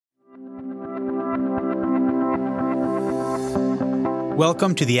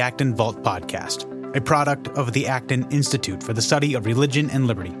Welcome to the Acton Vault Podcast, a product of the Acton Institute for the Study of Religion and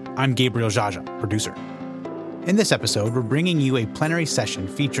Liberty. I'm Gabriel Jaja, producer. In this episode, we're bringing you a plenary session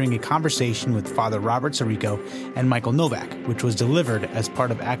featuring a conversation with Father Robert Sirico and Michael Novak, which was delivered as part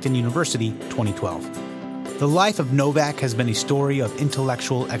of Acton University 2012. The life of Novak has been a story of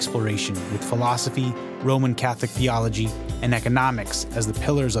intellectual exploration with philosophy, Roman Catholic theology, and economics as the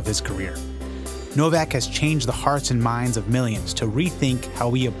pillars of his career. Novak has changed the hearts and minds of millions to rethink how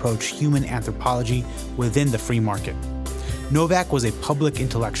we approach human anthropology within the free market. Novak was a public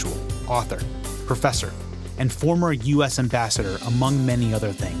intellectual, author, professor, and former U.S. ambassador, among many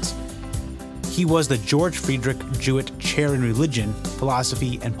other things. He was the George Friedrich Jewett Chair in Religion,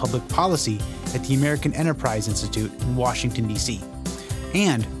 Philosophy, and Public Policy at the American Enterprise Institute in Washington, D.C.,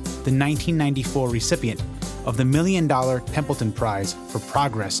 and the 1994 recipient of the $1 Million Templeton Prize for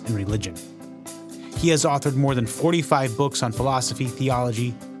Progress in Religion. He has authored more than 45 books on philosophy,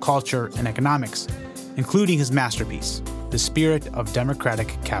 theology, culture, and economics, including his masterpiece, The Spirit of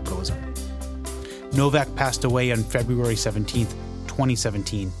Democratic Capitalism. Novak passed away on February 17,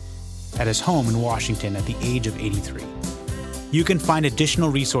 2017, at his home in Washington at the age of 83. You can find additional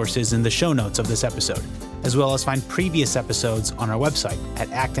resources in the show notes of this episode, as well as find previous episodes on our website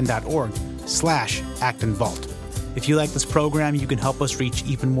at acton.org/actonvault. If you like this program, you can help us reach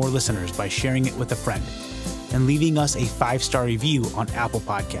even more listeners by sharing it with a friend and leaving us a 5-star review on Apple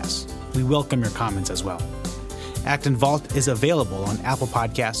Podcasts. We welcome your comments as well. Acton Vault is available on Apple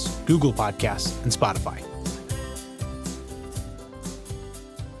Podcasts, Google Podcasts, and Spotify.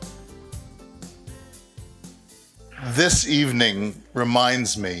 This evening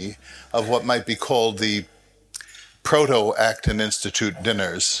reminds me of what might be called the Proto-Acton Institute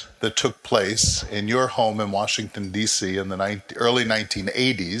dinners that took place in your home in Washington, D.C. in the early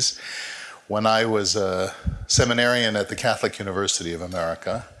 1980s when I was a seminarian at the Catholic University of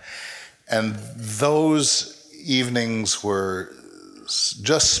America. And those evenings were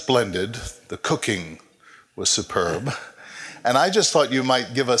just splendid. The cooking was superb. And I just thought you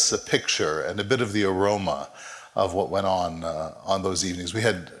might give us a picture and a bit of the aroma of what went on those evenings. We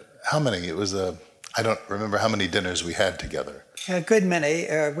had, how many? It was I don't remember how many dinners we had together. A good many.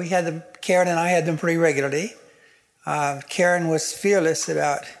 We had them, Karen and I had them pretty regularly. Karen was fearless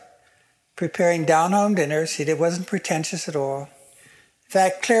about preparing down-home dinners. It wasn't pretentious at all. In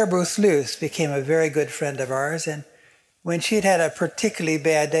fact, Claire Booth Luce became a very good friend of ours, and when she'd had a particularly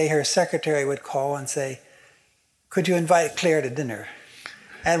bad day, her secretary would call and say, "Could you invite Claire to dinner?"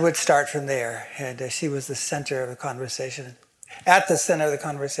 And would start from there. And she was the center of the conversation, at the center of the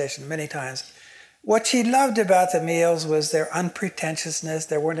conversation many times. What she loved about the meals was their unpretentiousness.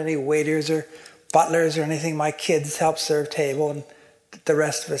 There weren't any waiters or butlers or anything. My kids helped serve table, and the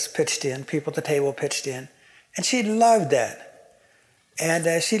rest of us pitched in. People at the table pitched in. And she loved that.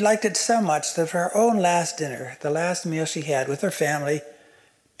 And she liked it so much that for her own last dinner, the last meal she had with her family,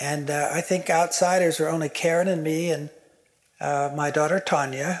 and I think outsiders were only Karen and me and my daughter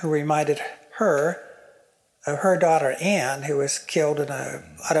Tanya, who reminded her of her daughter Anne, who was killed in an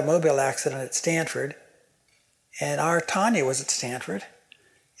automobile accident at Stanford. And our Tanya was at Stanford.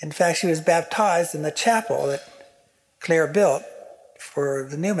 In fact, she was baptized in the chapel that Claire built for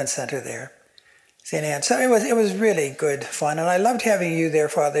the Newman Center there, St. Anne. So it was really good fun. And I loved having you there,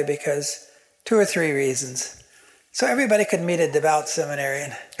 Father, because 2 or 3 reasons. So everybody could meet a devout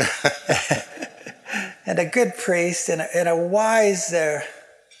seminarian and a good priest and a wise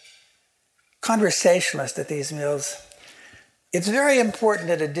conversationalist at these meals. It's very important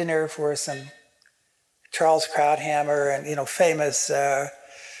at a dinner for some Charles Krauthammer and famous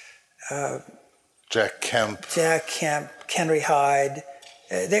Jack Kemp, Henry Hyde.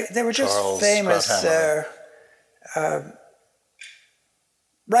 They were just Charles famous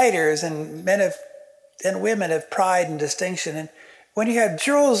writers and men and women of pride and distinction. And when you have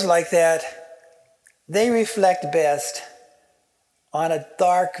jewels like that, they reflect best on a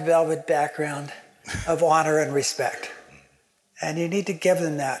dark velvet background of honor and respect. And you need to give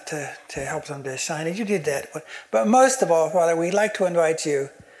them that to help them to shine. And you did that. But most of all, Father, we'd like to invite you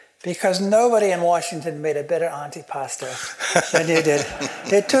because nobody in Washington made a better antipasta than you did.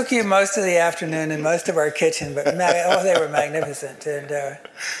 It took you most of the afternoon and most of our kitchen, but they were magnificent. And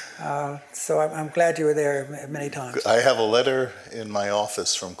so I'm glad you were there many times. I have a letter in my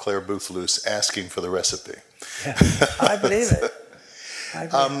office from Claire Booth Luce asking for the recipe. Yeah, I believe it.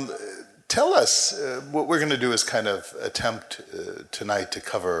 Tell us, what we're going to do is kind of attempt tonight to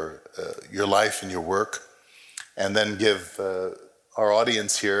cover your life and your work, and then give our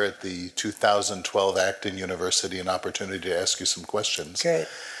audience here at the 2012 Acton University an opportunity to ask you some questions. Great.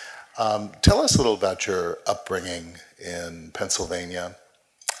 Tell us a little about your upbringing in Pennsylvania,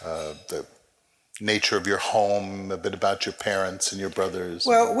 the nature of your home, a bit about your parents and your brothers.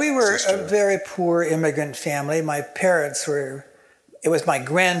 Well, we were sister. a very poor immigrant family. My parents it was my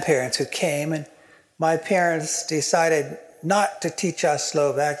grandparents who came, and my parents decided not to teach us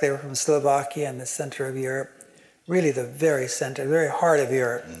Slovak. They were from Slovakia in the center of Europe, really the very center, very heart of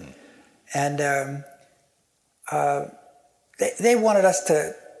Europe. Mm. And they wanted us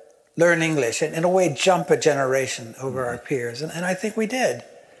to learn English and in a way jump a generation over our peers, and I think we did.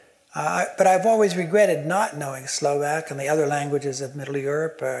 But I've always regretted not knowing Slovak and the other languages of Middle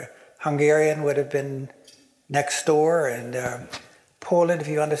Europe. Hungarian would have been next door, and Poland, if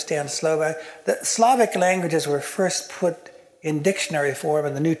you understand Slovak. The Slavic languages were first put in dictionary form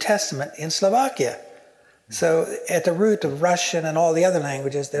in the New Testament in Slovakia. So at the root of Russian and all the other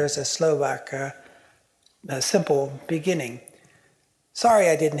languages, there's a Slovak, a simple beginning. Sorry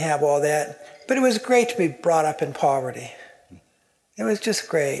I didn't have all that, but it was great to be brought up in poverty. It was just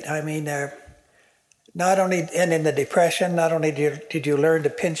great. I mean, not only, and in the Depression, not only did you learn to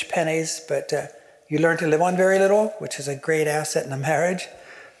pinch pennies, but you learn to live on very little, which is a great asset in a marriage,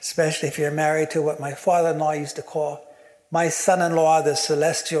 especially if you're married to what my father-in-law used to call my son-in-law, the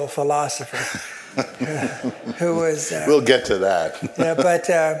celestial philosopher, who was... we'll get to that. Yeah, but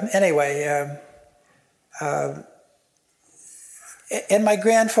anyway, and my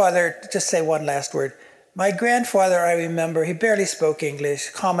grandfather, just say one last word. My grandfather, I remember, he barely spoke English,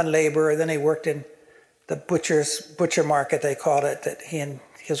 common laborer. Then he worked in the butcher market, they called it, that he and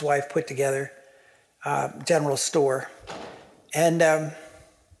his wife put together, general store. And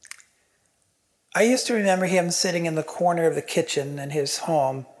I used to remember him sitting in the corner of the kitchen in his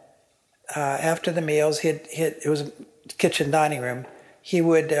home after the meals. It was a kitchen dining room. He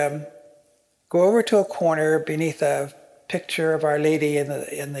would go over to a corner beneath a picture of Our Lady in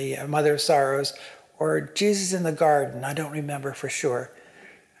the Mother of Sorrows, or Jesus in the Garden, I don't remember for sure.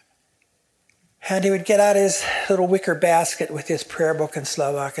 And he would get out his little wicker basket with his prayer book in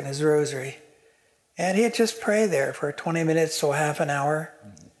Slovak and his rosary. And he'd just pray there for 20 minutes to half an hour.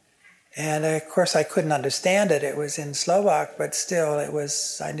 And of course I couldn't understand it. It was in Slovak, but still I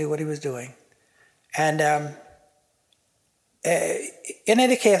knew what he was doing. And in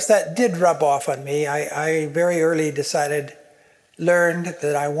any case, that did rub off on me. I very early learned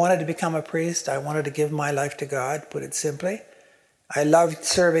that I wanted to become a priest. I wanted to give my life to God, put it simply. I loved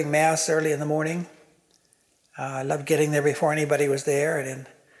serving Mass early in the morning. I loved getting there before anybody was there. And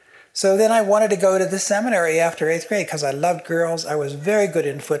so then I wanted to go to the seminary after 8th grade because I loved girls. I was very good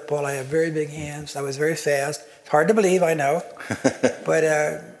in football. I had very big hands. I was very fast. It's hard to believe, I know. But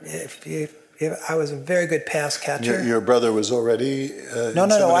I was a very good pass catcher. Your brother was already No.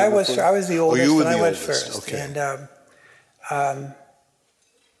 I was the oldest, you were and I the went oldest. first. Okay.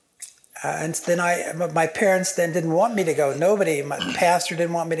 And then my parents then didn't want me to go. My pastor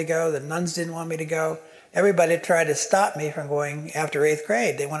didn't want me to go. The nuns didn't want me to go. Everybody tried to stop me from going after 8th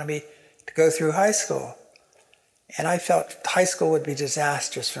grade. They wanted me to go through high school. And I felt high school would be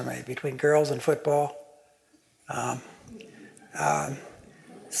disastrous for me, between girls and football. And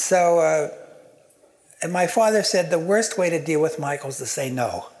my father said the worst way to deal with Michael is to say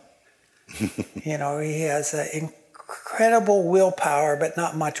no. You know, he has incredible willpower, but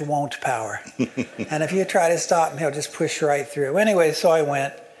not much won't power. And if you try to stop him, he'll just push right through. Anyway, so I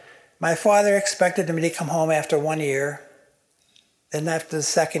went. My father expected me to come home after 1 year, then after the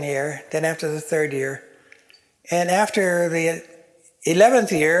 2nd year, then after the 3rd year. And after the 11th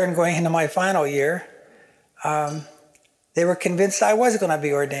year and going into my final year, they were convinced I was going to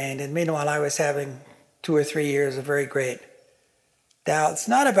be ordained. And meanwhile, I was having 2 or 3 years of very great doubts,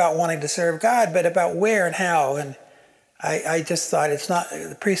 not about wanting to serve God, but about where and how. And I just thought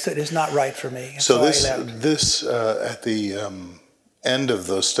the priesthood is not right for me. So this at the end of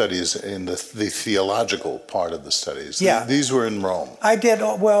those studies, in the theological part of the studies, yeah. These were in Rome. I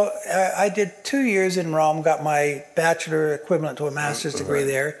did 2 years in Rome, got my bachelor equivalent to a master's degree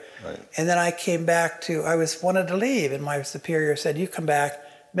there. Right. And then I came back wanted to leave, and my superior said, you come back,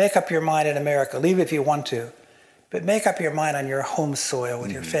 make up your mind in America, leave if you want to, but make up your mind on your home soil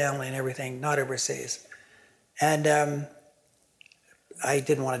with your family and everything, not overseas. And I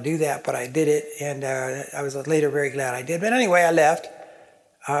didn't want to do that, but I did it, and I was later very glad I did. But anyway, I left,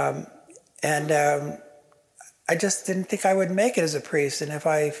 and I just didn't think I would make it as a priest, and if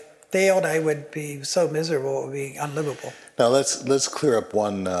I failed, I would be so miserable, it would be unlivable. Now let's clear up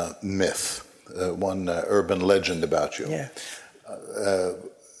one myth, one urban legend about you. Yeah.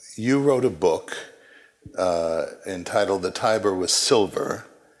 You wrote a book entitled "The Tiber Was Silver."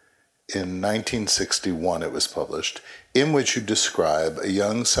 in 1961 it was published, in which you describe a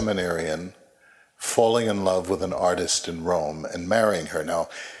young seminarian falling in love with an artist in Rome and marrying her. Now,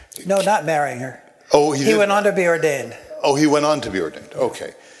 No, not marrying her. oh, He went on to be ordained. Oh, he went on to be ordained.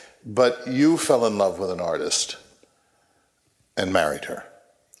 Okay. But you fell in love with an artist and married her.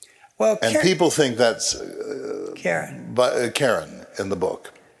 Well, And people think that's Karen. Karen in the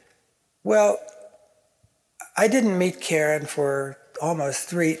book. Well, I didn't meet Karen for almost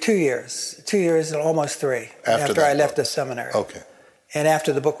 2 years. 2 years and almost 3 after I left the seminary. Okay. And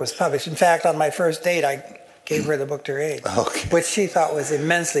after the book was published. In fact, on my first date, I gave her the book to read, Okay. which she thought was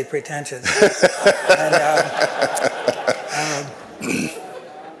immensely pretentious.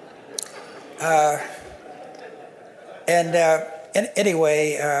 And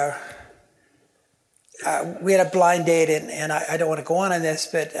anyway, we had a blind date, and I don't want to go on this,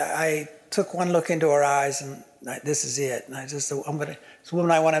 but I took one look into her eyes, and this is it. And I just said, it's a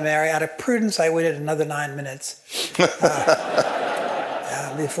woman I want to marry. Out of prudence, I waited another 9 minutes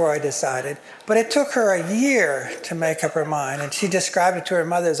before I decided. But it took her a year to make up her mind, and she described it to her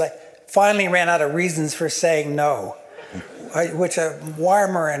mother as I finally ran out of reasons for saying no, which a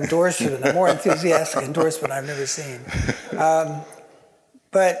warmer endorsement, a more enthusiastic endorsement I've never seen.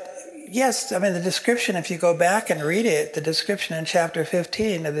 But yes, I mean, the description, if you go back and read it, the description in chapter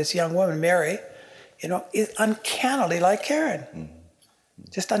 15 of this young woman, Mary, is uncannily like Karen.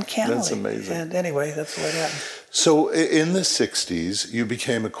 Just uncannily. That's amazing. And anyway, that's what happened. So in the 60s, you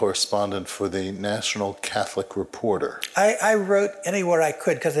became a correspondent for the National Catholic Reporter. I wrote anywhere I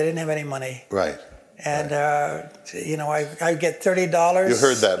could because I didn't have any money. Right. And, I'd get $30. You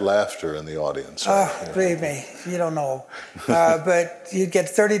heard that laughter in the audience. Right? Oh, believe me, you don't know. But you'd get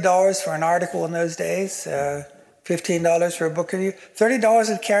 $30 for an article in those days, $15 for a book review. $30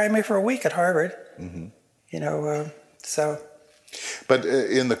 would carry me for a week at Harvard. Mm-hmm. So. But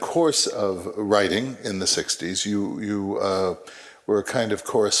in the course of writing in the 60s, you were a kind of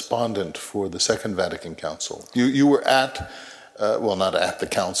correspondent for the Second Vatican Council. You were at, not at the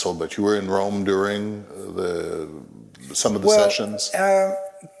council, but you were in Rome during some of the sessions.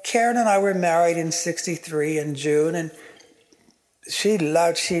 Karen and I were married in '63 in June, and she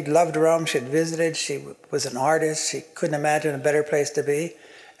loved Rome. She'd visited. She was an artist. She couldn't imagine a better place to be.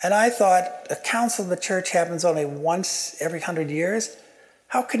 And I thought, the council of the church happens only once every 100 years.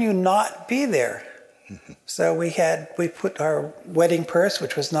 How can you not be there? So we put our wedding purse,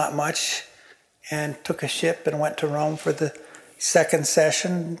 which was not much, and took a ship and went to Rome for the second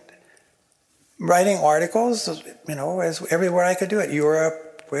session, writing articles, as everywhere I could do it,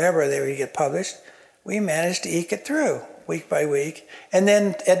 Europe, wherever they would get published. We managed to eke it through week by week. And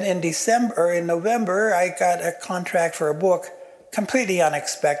then in November, I got a contract for a book, completely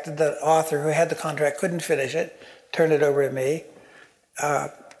unexpected. The author who had the contract couldn't finish it, turned it over to me.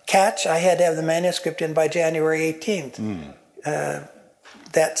 Catch, I had to have the manuscript in by January 18th.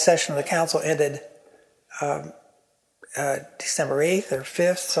 That session of the council ended December 8th or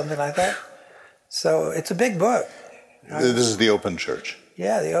 5th, something like that. So it's a big book. This is the Open Church.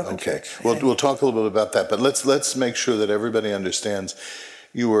 Yeah, the Open Church. Well, we'll talk a little bit about that, but let's make sure that everybody understands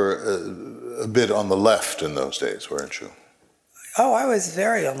you were a bit on the left in those days, weren't you? Oh, I was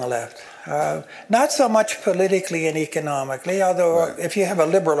very on the left. Not so much politically and economically, although if you have a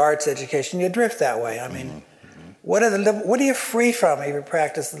liberal arts education, you drift that way. I mean, what are you free from if you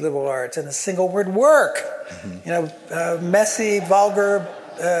practice the liberal arts? And a single word, work. Messy, vulgar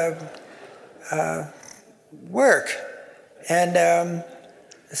work. And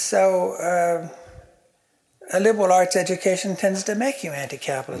so a liberal arts education tends to make you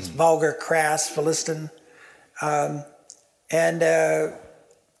anti-capitalist, vulgar, crass, Philistine. But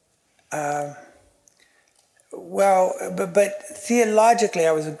theologically,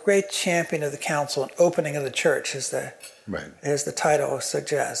 I was a great champion of the council and opening of the church, as the title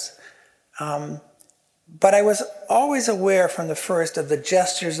suggests. But I was always aware from the first of the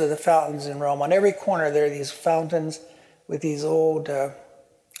gestures of the fountains in Rome. On every corner, there are these fountains with these old,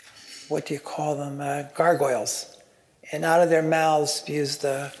 gargoyles. And out of their mouths spews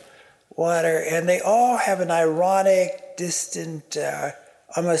the water. And they all have an ironic, distant,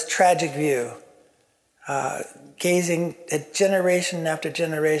 almost tragic view, gazing at generation after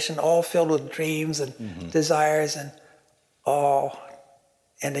generation, all filled with dreams and desires, and all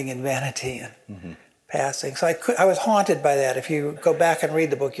ending in vanity and passing. So I was haunted by that. If you go back and read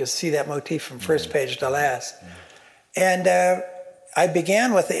the book, you'll see that motif from first page to last. And I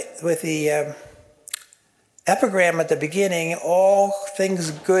began with the epigram at the beginning: all things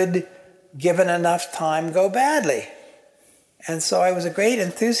good given enough time go badly. And so I was a great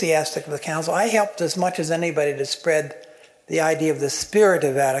enthusiast of the council. I helped as much as anybody to spread the idea of the spirit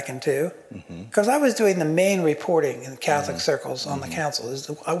of Vatican II, because I was doing the main reporting in Catholic circles on the council as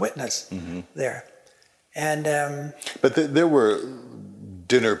a witness there. And but there were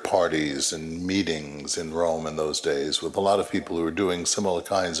dinner parties and meetings in Rome in those days with a lot of people who were doing similar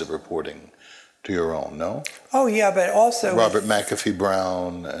kinds of reporting to your own, no? Oh, yeah, but also... Robert McAfee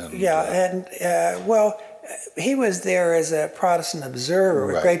Brown and... he was there as a Protestant observer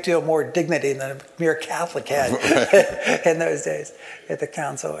with a great deal more dignity than a mere Catholic had in those days at the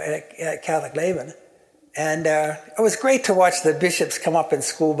council, at Catholic Laban. And it was great to watch the bishops come up in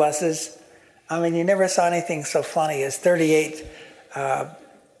school buses. I mean, you never saw anything so funny as 38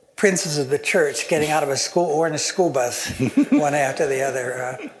 princes of the church getting out of a orange school bus one after the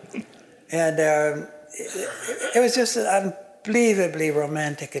other. It was just an unbelievably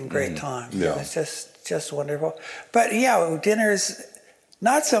romantic and great time. Yeah. It was just wonderful. But yeah, dinners,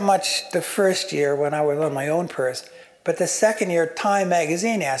 not so much the first year when I was on my own purse, but the second year, Time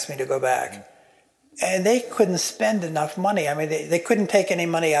magazine asked me to go back. And they couldn't spend enough money. I mean, they couldn't take any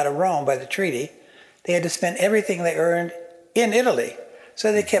money out of Rome by the treaty. They had to spend everything they earned in Italy.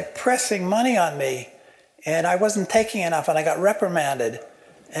 So they kept pressing money on me, and I wasn't taking enough, and I got reprimanded.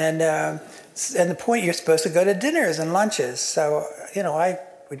 And the point, you're supposed to go to dinners and lunches. So, I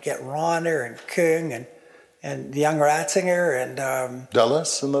would get Ronner and Kung and young Ratzinger and...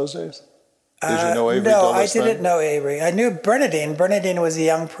 Dulles in those days? Did you know Avery No, Dulles I didn't then? know Avery. I knew Bernardine. Bernardine was a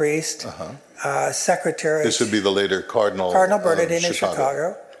young priest, secretary. This would be the later Cardinal Bernardine in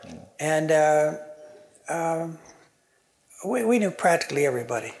Chicago. And we knew practically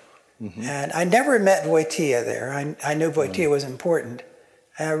everybody. And I never met Wojtyła there. I knew Wojtyła was important.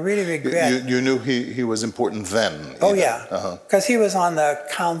 And I really regret... You knew he was important then? Oh, yeah. Because he was on the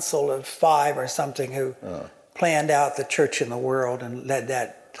Council of Five or something who planned out the church in the world and led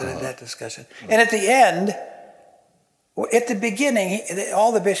that discussion. And at the end, at the beginning,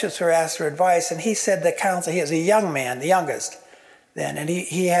 all the bishops were asked for advice, and he said the council, he was a young man, the youngest then, and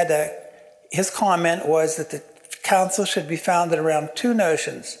his comment was that the council should be founded around two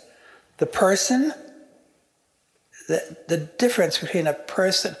notions: the person, the difference between a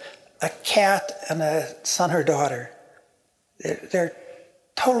person, a cat, and a son or daughter. They're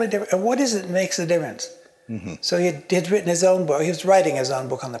totally different. And what is it that makes the difference? So he'd written his own book. He was writing his own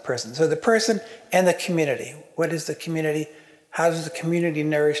book on the person. So the person and the community. What is the community? How does the community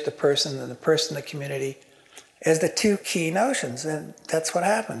nourish the person, and the person the community? As the two key notions. And that's what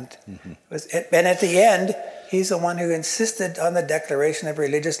happened. And at the end, he's the one who insisted on the Declaration of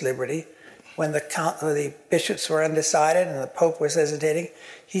Religious Liberty. When the bishops were undecided and the Pope was hesitating,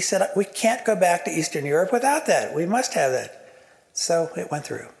 he said, we can't go back to Eastern Europe without that. We must have that. So it went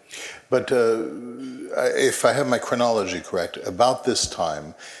through. But if I have my chronology correct, about this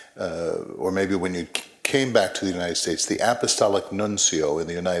time, or maybe when you came back to the United States, the Apostolic Nuncio in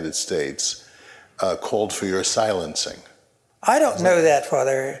the United States called for your silencing. I don't know that,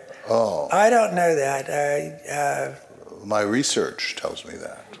 Father. Oh. I don't know that. My research tells me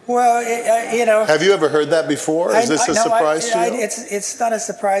that. Well, Have you ever heard that before? Is this a surprise to you? It's not a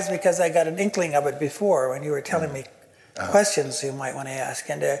surprise because I got an inkling of it before when you were telling me questions you might want to ask.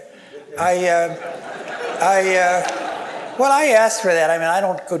 And I asked for that. I mean, I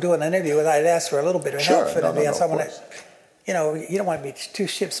don't go do an interview without I'd ask for a little bit of help for the you don't want to be two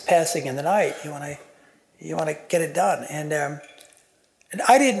ships passing in the night. You want to get it done. And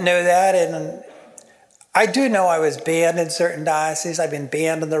I didn't know that. And I do know I was banned in certain dioceses. I've been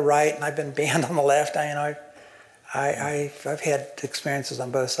banned on the right and I've been banned on the left. I've had experiences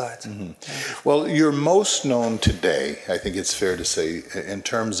on both sides. Well, you're most known today, I think it's fair to say, in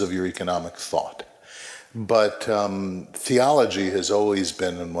terms of your economic thought. But theology has always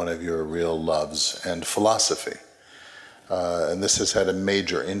been one of your real loves, and philosophy. And this has had a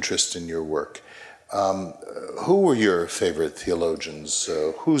major interest in your work. Who were your favorite theologians?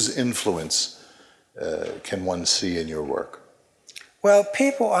 Whose influence can one see in your work? Well,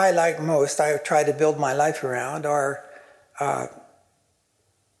 people I like most, I try to build my life around, are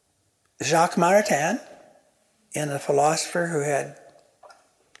Jacques Maritain, and a philosopher who had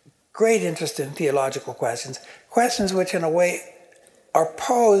great interest in theological questions which in a way are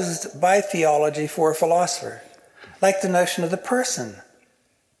posed by theology for a philosopher, like the notion of the person.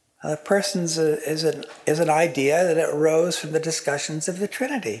 The person is an idea that arose from the discussions of the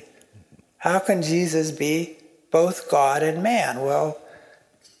Trinity. How can Jesus be both God and man? Well,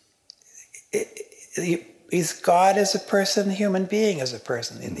 is God as a person, human being as a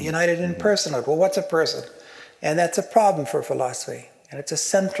person, united in personhood? Well, what's a person? And that's a problem for philosophy, and it's a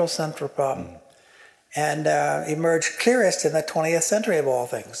central problem. And emerged clearest in the 20th century of all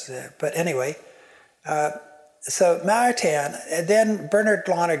things. But anyway, So Maritain, and then Bernard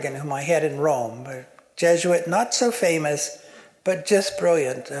Lonergan, whom I had in Rome, a Jesuit, not so famous, but just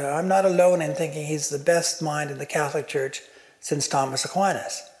brilliant. I'm not alone in thinking he's the best mind in the Catholic Church since Thomas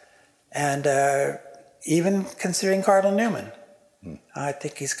Aquinas. And even considering Cardinal Newman, I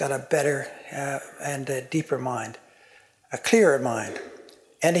think he's got a better and a deeper mind, a clearer mind.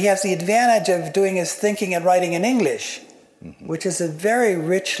 And he has the advantage of doing his thinking and writing in English, which is a very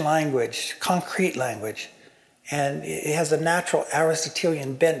rich language, concrete language. And it has a natural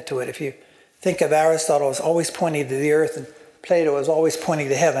Aristotelian bent to it. If you think of Aristotle as always pointing to the earth and Plato as always pointing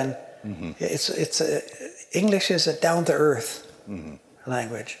to heaven, English is a down-to-earth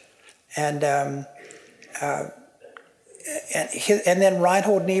language. And then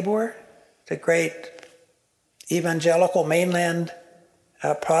Reinhold Niebuhr, the great evangelical mainland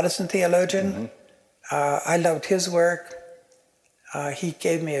Protestant theologian. I loved his work. He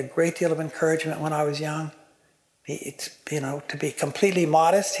gave me a great deal of encouragement when I was young. To be completely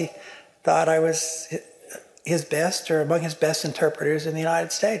modest, he thought I was his best or among his best interpreters in the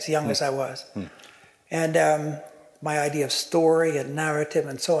United States, young as I was. And my idea of story and narrative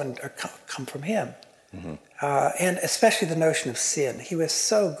and so on come from him. And especially the notion of sin. He was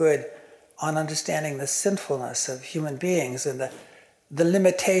so good on understanding the sinfulness of human beings and the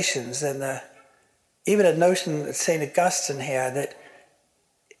limitations and even a notion that St. Augustine had that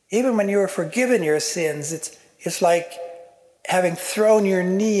even when you are forgiven your sins, it's like having thrown your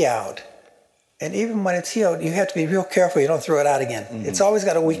knee out. And even when it's healed, you have to be real careful you don't throw it out again. It's always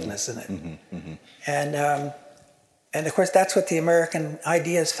got a weakness in it. And of course, that's what the American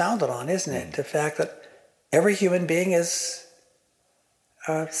idea is founded on, isn't it? The fact that every human being is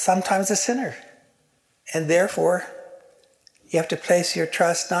sometimes a sinner. And therefore, you have to place your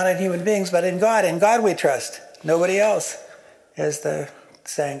trust not in human beings, but in God. In God we trust, nobody else, as the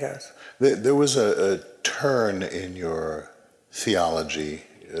saying goes. There was a turn in your theology,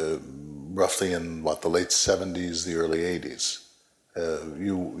 roughly in, the late 70s, the early 80s.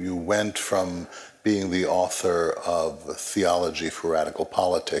 You went from being the author of Theology for Radical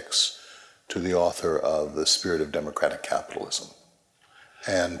Politics to the author of The Spirit of Democratic Capitalism,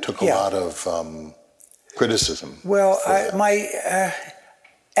 and took a lot of criticism. Well,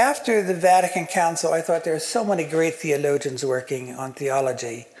 after the Vatican Council, I thought there are so many great theologians working on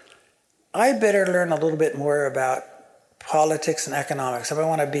theology. I better learn a little bit more about politics and economics if I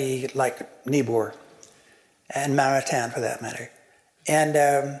want to be like Niebuhr and Maritain, for that matter.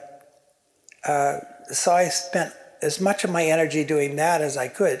 And so I spent as much of my energy doing that as I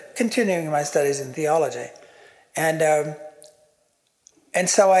could, continuing my studies in theology. And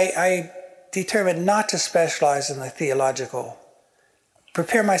so I determined not to specialize in the theological,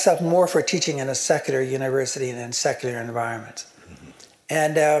 prepare myself more for teaching in a secular university and in secular environments.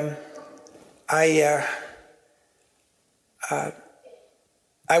 And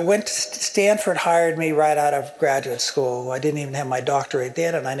I went to Stanford, hired me right out of graduate school. I didn't even have my doctorate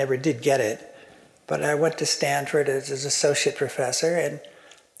then, and I never did get it. But I went to Stanford as associate professor,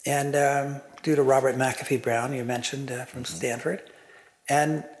 and due to Robert McAfee Brown, you mentioned, from Stanford,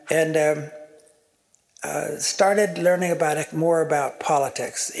 and started learning more about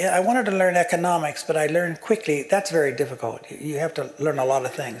politics. I wanted to learn economics, but I learned quickly that's very difficult. You have to learn a lot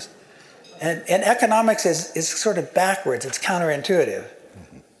of things. And economics is sort of backwards. It's counterintuitive.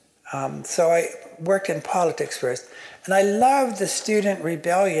 So I worked in politics first. And I loved the student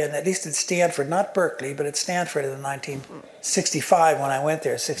rebellion, at least at Stanford, not Berkeley, but at Stanford in 1965 when I went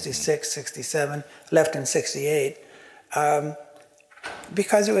there, 66, 67, left in 68,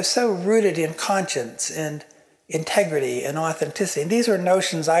 because it was so rooted in conscience and integrity and authenticity. And these were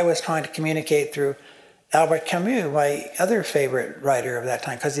notions I was trying to communicate through Albert Camus, my other favorite writer of that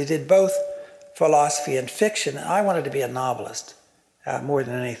time, because he did both philosophy and fiction. And I wanted to be a novelist more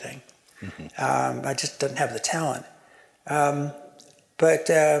than anything. I just didn't have the talent.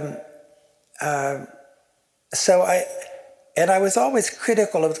 So I was always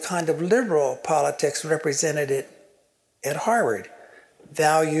critical of the kind of liberal politics represented at Harvard.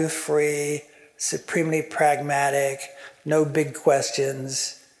 Value-free, supremely pragmatic, no big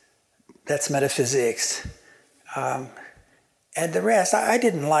questions. That's metaphysics. And the rest, I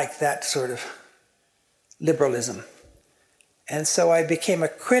didn't like that sort of liberalism. And so I became a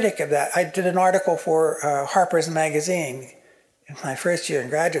critic of that. I did an article for Harper's Magazine in my first year in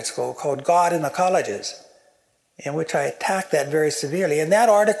graduate school called God in the Colleges, in which I attacked that very severely. And that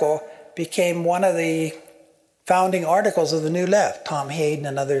article became one of the founding articles of the New Left. Tom Hayden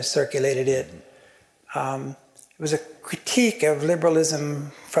and others circulated it. It was a critique of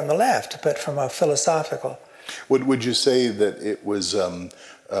liberalism from the left, but from a philosophical. Would you say that it was a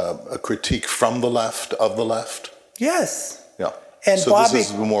critique from the left, of the left? Yes. Yeah. And so Bobby,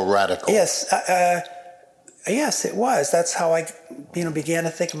 this is more radical. Yes. Yes, it was. That's how I, began to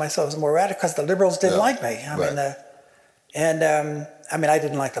think of myself as more radical, because the liberals didn't like me. I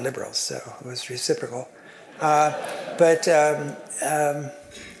didn't like the liberals, so it was reciprocal.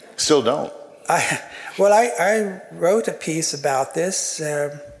 Still don't. I wrote a piece about this.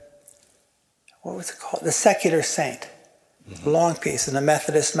 What was it called? The Secular Saint. A long piece in a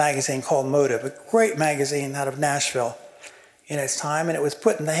Methodist magazine called Motive, a great magazine out of Nashville in its time, and it was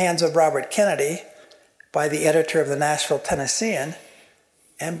put in the hands of Robert Kennedy by the editor of the Nashville Tennessean.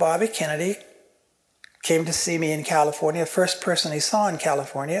 And Bobby Kennedy came to see me in California, the first person he saw in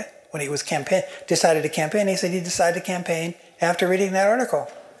California when he was decided to campaign. He said he decided to campaign after reading that article.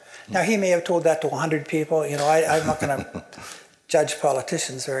 Now, he may have told that to 100 people. I'm not going to judge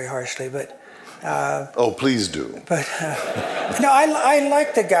politicians very harshly, but... please do. But, I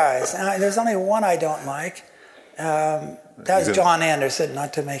like the guys. There's only one I don't like. That was John Anderson,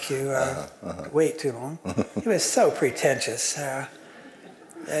 not to make you wait too long. He was so pretentious.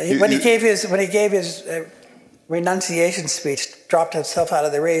 When he gave his renunciation speech, dropped himself out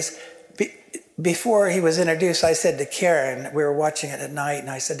of the race. Before he was introduced, I said to Karen, we were watching it at night,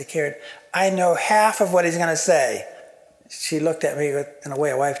 and I said to Karen, I know half of what he's going to say. She looked at me in a way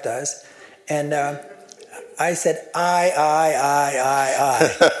a wife does, and I said, I.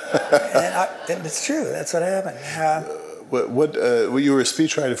 And it's true. That's what happened. Were you a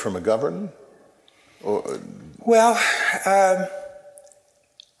speechwriter for McGovern?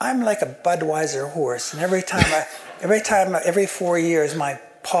 I'm like a Budweiser horse, and every 4 years, my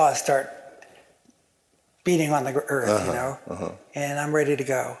paws start beating on the earth, and I'm ready to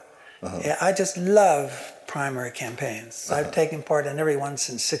go. Yeah, I just love primary campaigns. I've taken part in every one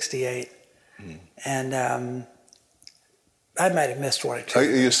since '68, and I might have missed one or two. Are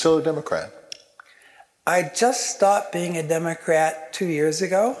you still a Democrat? I just stopped being a Democrat 2 years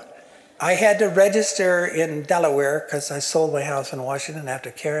ago. I had to register in Delaware because I sold my house in Washington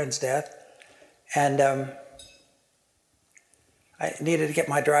after Karen's death, and I needed to get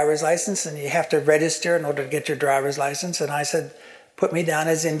my driver's license, and you have to register in order to get your driver's license. And I said, put me down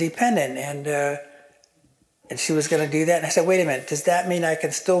as independent, and she was going to do that. And I said, wait a minute, does that mean I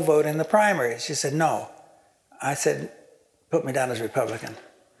can still vote in the primaries? She said, no. I said, put me down as Republican.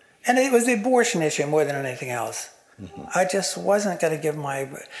 And it was the abortion issue more than anything else. Mm-hmm. I just wasn't going to give my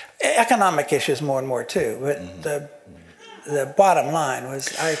economic issues more and more too, but the bottom line was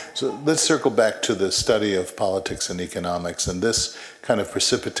So let's circle back to the study of politics and economics, and this kind of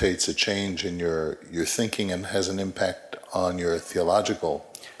precipitates a change in your thinking and has an impact on your theological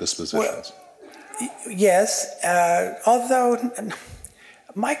dispositions. Well, yes, although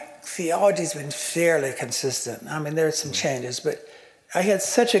my theology's been fairly consistent. I mean, there are some changes, but I had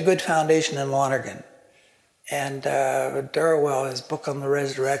such a good foundation in Lonergan, and Durwell, his book on the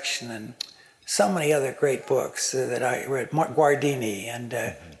resurrection, and so many other great books that I read, Mark Guardini and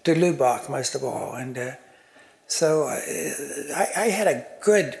de Lubac most of all. And so I had a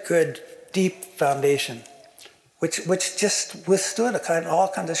good, deep foundation, which just withstood all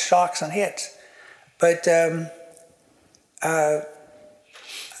kinds of shocks and hits. But I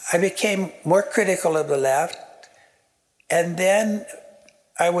became more critical of the left, and then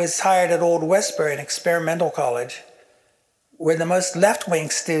I was hired at Old Westbury, an experimental college, where the most left-wing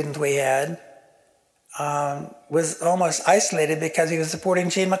student we had was almost isolated because he was supporting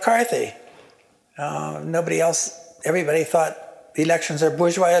Gene McCarthy. Everybody thought elections are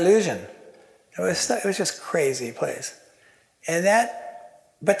bourgeois illusion. It was just crazy place.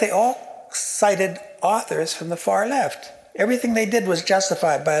 But they all cited authors from the far left. Everything they did was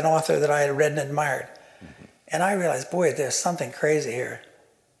justified by an author that I had read and admired. Mm-hmm. And I realized, boy, there's something crazy here.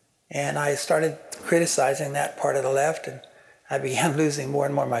 And I started criticizing that part of the left, and I began losing more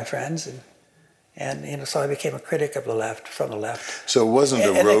and more of my friends, and so I became a critic of the left, from the left. So it wasn't a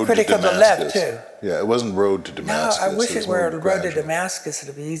road to Damascus. And a critic of the left, too. Yeah, it wasn't road to Damascus. No, I wish it were a road to Damascus. It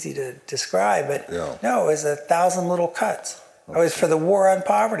would be easy to describe, but no, it was 1,000 little cuts. Okay. I was for the war on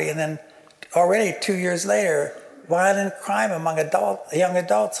poverty, and then already 2 years later, violent crime among young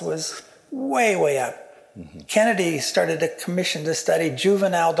adults was way, way up. Mm-hmm. Kennedy started a commission to study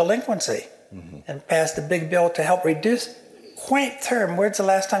juvenile delinquency and passed a big bill to help reduce. Quaint term. Where's the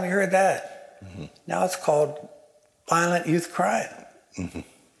last time you heard that? Mm-hmm. Now it's called violent youth crime. Mm-hmm.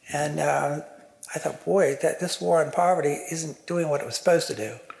 And I thought, boy, this war on poverty isn't doing what it was supposed to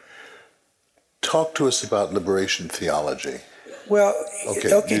do. Talk to us about liberation theology. Well, okay.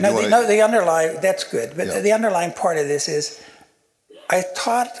 No, the underlying, that's good. But the underlying part of this is I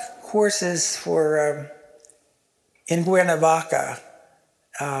taught courses for in Cuernavaca,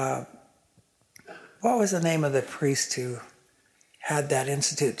 what was the name of the priest who had that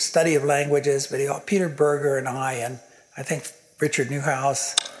institute, study of languages? But Peter Berger and I think Richard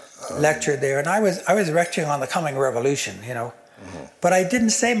Newhouse lectured there, and I was lecturing on the coming revolution, But I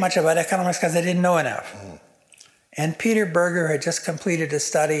didn't say much about economics because I didn't know enough. And Peter Berger had just completed a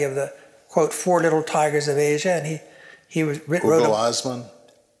study of the, quote, 4 little tigers of Asia, and he wrote Hugo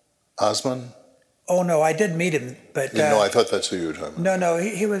Osman? Oh, no, I did meet him, but... no, I thought that's who you were talking about. No,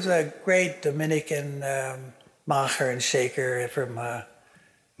 he was a great Dominican macher and shaker from...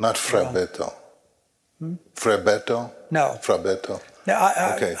 Not Frabeto. Frabeto? No. Frabeto? No,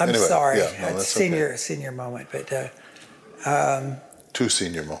 okay. I'm anyway, sorry. Yeah, no, It's senior moment, but... Too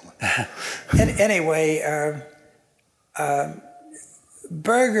senior moment. Anyway,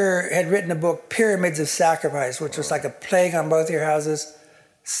 Berger had written a book, Pyramids of Sacrifice, which was like a plague on both your houses.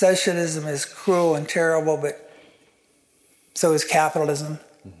 Socialism is cruel and terrible, but so is capitalism.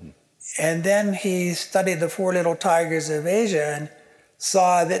 Mm-hmm. And then he studied the 4 little tigers of Asia and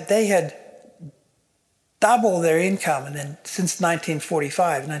saw that they had doubled their income, and then since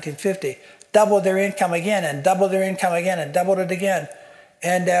 1945, 1950, doubled their income again and doubled their income again and doubled it again.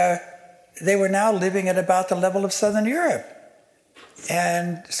 And they were now living at about the level of Southern Europe.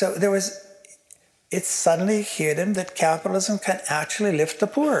 And so it suddenly hit him that capitalism can actually lift the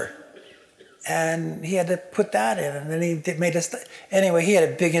poor. And he had to put that in. And then he made us, anyway, he had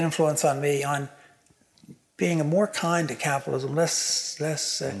a big influence on me on being more kind to capitalism, less.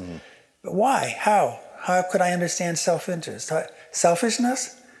 But why? How? How could I understand self-interest?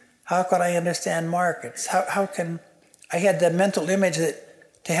 Selfishness? How could I understand markets? How can... I had the mental image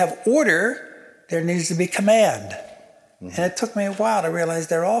that to have order, there needs to be command. Mm-hmm. And it took me a while to realize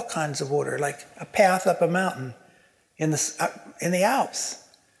there are all kinds of order, like a path up a mountain in the Alps.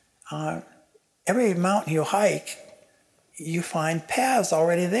 Every mountain you hike, you find paths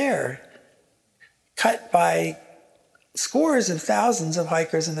already there, cut by scores of thousands of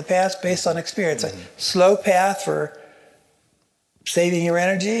hikers in the past based on experience. Mm-hmm. A slow path for saving your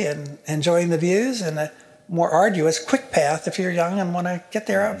energy and enjoying the views, and a more arduous, quick path if you're young and want to get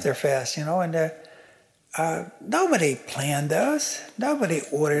there up there fast, And nobody planned those. Nobody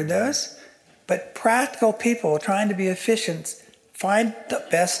ordered those. But practical people trying to be efficient find the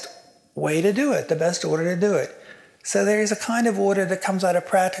best way to do it, the best order to do it. So there is a kind of order that comes out of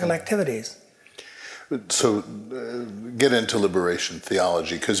practical activities. So get into liberation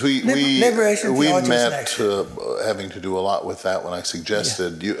theology, because we met having to do a lot with that when I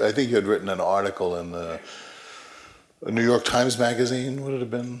suggested. Yeah. I think you had written an article in the New York Times Magazine, would it have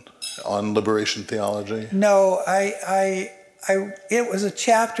been, on liberation theology? No, it was a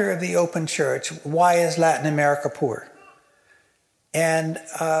chapter of the Open Church, Why is Latin America Poor? And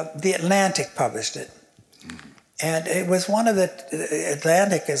The Atlantic published it. And it was one of the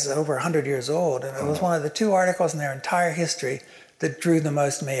Atlantic is over 100 years old, and it was one of the 2 articles in their entire history that drew the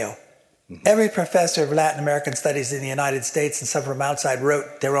most mail. Mm-hmm. Every professor of Latin American studies in the United States and some from outside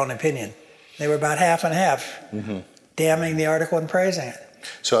wrote their own opinion. They were about half and half, damning the article and praising it.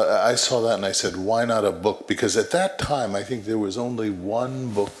 So I saw that and I said, why not a book? Because at that time, I think there was only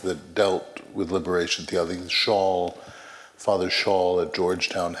one book that dealt with liberation theology. I think Father Shaw at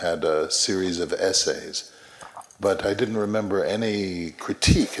Georgetown had a series of essays. But I didn't remember any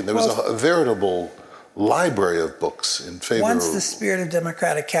critique. And there was a veritable library of books in favor of... Once the spirit of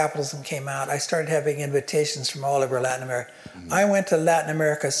democratic capitalism came out, I started having invitations from all over Latin America. Mm-hmm. I went to Latin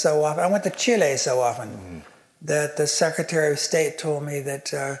America so often. I went to Chile so often that the Secretary of State told me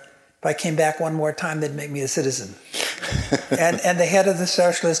that if I came back one more time, they'd make me a citizen. and the head of the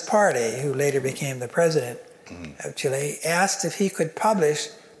Socialist Party, who later became the president of Chile, asked if he could publish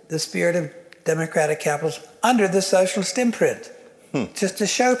the spirit of democratic capitalism under the socialist imprint, just to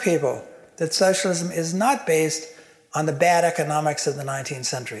show people that socialism is not based on the bad economics of the 19th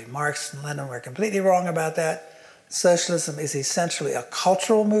century. Marx and Lenin were completely wrong about that. Socialism is essentially a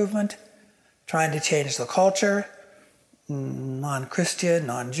cultural movement trying to change the culture, non-Christian,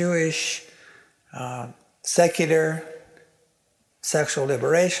 non-Jewish, secular, sexual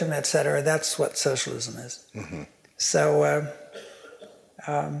liberation, etc. That's what socialism is. Mm-hmm.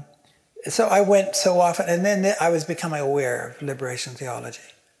 So I went so often, and then I was becoming aware of liberation theology.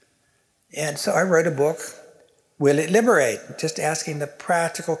 And so I wrote a book, Will It Liberate? Just asking the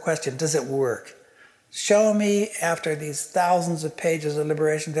practical question, does it work? Show me after these thousands of pages of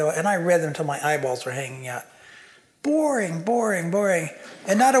liberation theology, and I read them until my eyeballs were hanging out. Boring, boring, boring.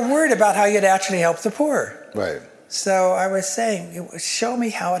 And not a word about how you'd actually help the poor. Right. So I was saying, show me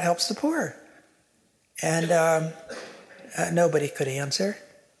how it helps the poor. And nobody could answer.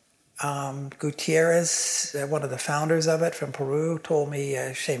 Gutierrez, one of the founders of it from Peru, told me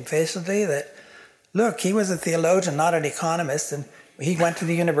shamefacedly that, look, he was a theologian, not an economist, and he went to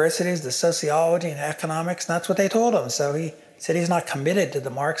the universities, the sociology and economics, and that's what they told him. So he said he's not committed to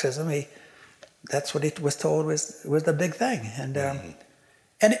the Marxism. That's what he was told was the big thing. And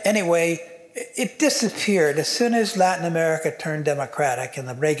anyway, it disappeared as soon as Latin America turned democratic in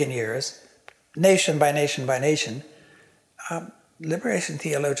the Reagan years, nation by nation by nation. Liberation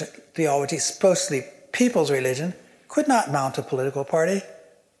theology, supposedly people's religion, could not mount a political party,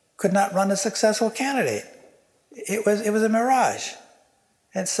 could not run a successful candidate. It was a mirage.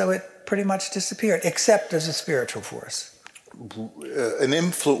 And so it pretty much disappeared, except as a spiritual force.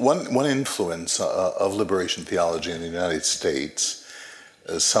 One influence of liberation theology in the United States,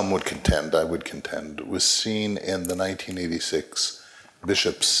 some would contend, I would contend, was seen in the 1986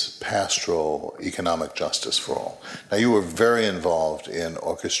 Bishop's pastoral economic justice for all. Now, you were very involved in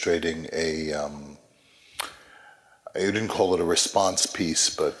orchestrating you didn't call it a response piece,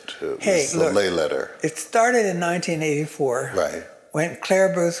 but it was a lay letter. It started in 1984. Right. When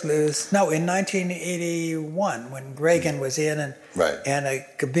Clare Boothe Luce, in 1981, when Reagan was in, and a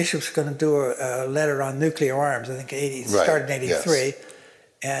bishop's going to do a letter on nuclear arms. I think it started in 83. Yes.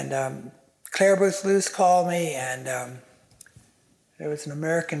 And Clare Boothe Luce called me, and there was an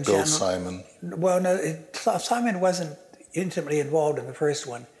American Bill general. Simon. Well, no, Simon wasn't intimately involved in the first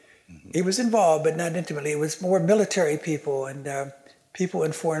one. Mm-hmm. He was involved, but not intimately. It was more military people and people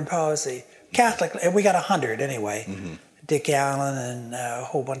in foreign policy. Catholic, and we got 100 anyway. Mm-hmm. Dick Allen and a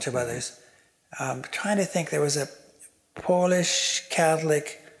whole bunch of others. Trying to think, there was a Polish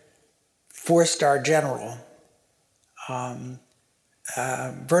Catholic 4-star general, Vernon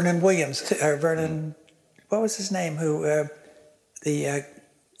Williams, what was his name? Who the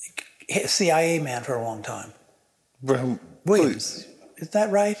CIA man for a long time. Vernon Williams, is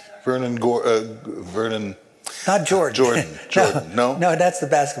that right? Vernon. Not Jordan. Jordan. No. No, that's the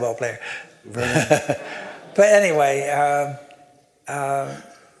basketball player. Vernon. But anyway,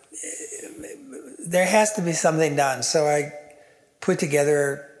 there has to be something done. So I put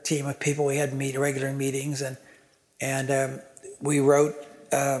together a team of people. We had regular meetings, and we wrote.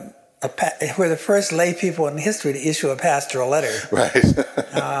 We're the first lay people in history to issue a pastoral letter. Right.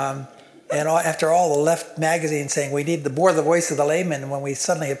 And after all the left magazines saying we need to bore the voice of the layman, when we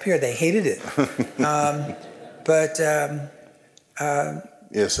suddenly appeared, they hated it.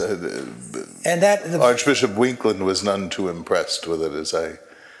 Yes, and Archbishop Winkland was none too impressed with it, as I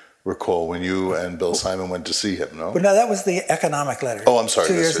recall, when you and Bill Simon went to see him, no? But no, that was the economic letter. Oh, I'm sorry.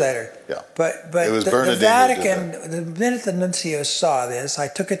 2 years later. Yeah. But it was the Vatican, the minute the nuncio saw this, I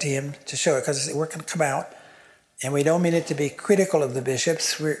took it to him to show it, because we're going to come out, and we don't mean it to be critical of the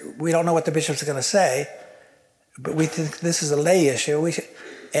bishops. We don't know what the bishops are going to say, but we think this is a lay issue.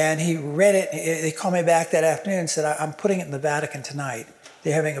 And he read it. They called me back that afternoon and said, I'm putting it in the Vatican tonight.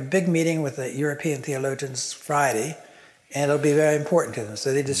 They're having a big meeting with the European theologians Friday, and it'll be very important to them.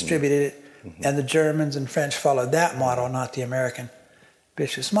 So they distributed it, and the Germans and French followed that model, not the American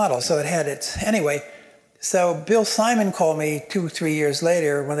bishop's model. So it had its... Anyway, so Bill Simon called me 2-3 years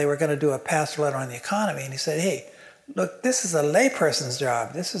later when they were going to do a pastoral letter on the economy, and he said, hey, look, this is a layperson's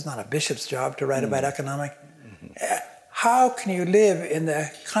job. This is not a bishop's job to write about economic... How can you live in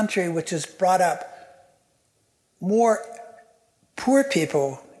the country which has brought up more poor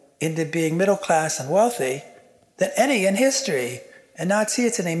people into being middle class and wealthy than any in history, and not see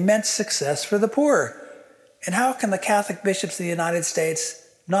it's an immense success for the poor? And how can the Catholic bishops of the United States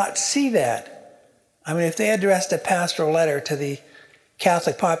not see that? I mean, if they addressed a pastoral letter to the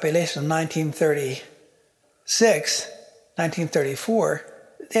Catholic population of 1936, 1934,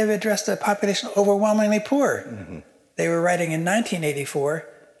 they have addressed a population overwhelmingly poor. Mm-hmm. They were writing in 1984,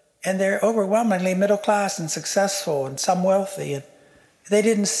 and they're overwhelmingly middle class and successful and some wealthy, and they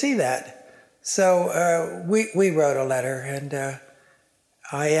didn't see that. So we wrote a letter, and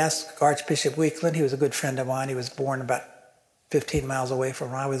I asked Archbishop Winkland. He was a good friend of mine. He was born about 15 miles away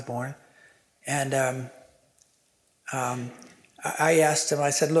from where I was born. And I asked him, I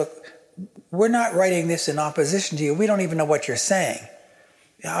said, look, we're not writing this in opposition to you. We don't even know what you're saying.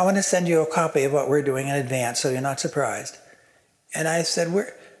 I want to send you a copy of what we're doing in advance so you're not surprised. And I said,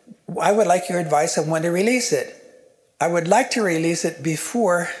 I would like your advice on when to release it. I would like to release it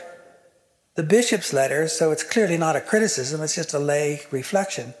before the bishop's letter, so it's clearly not a criticism, it's just a lay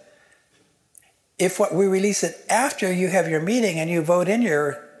reflection. If we release it after you have your meeting and you vote in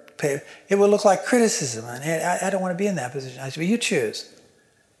your paper, it will look like criticism. And I don't want to be in that position. I said, well, you choose.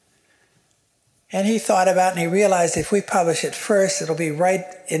 And he thought about it, and he realized if we publish it first, it'll be right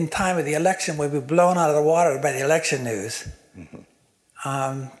in time of the election. We'll be blown out of the water by the election news. Mm-hmm.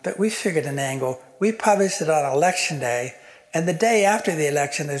 But we figured an angle. We published it on election day, and the day after the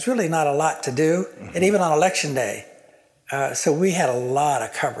election, there's really not a lot to do, and even on election day. So we had a lot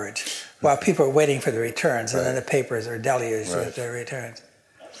of coverage while people were waiting for the returns, and then the papers are deluged with the returns.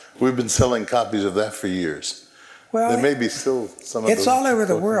 We've been selling copies of that for years. Well, there may be still some of it's those all over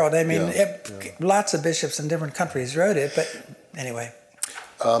the world. I mean, yeah. Lots of bishops in different countries wrote it, but anyway.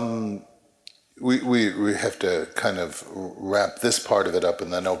 We have to kind of wrap this part of it up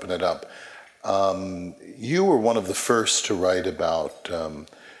and then open it up. You were one of the first to write about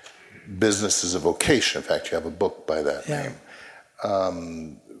business as a vocation. In fact, you have a book by that name.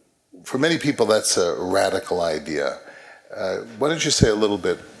 For many people, that's a radical idea. Why don't you say a little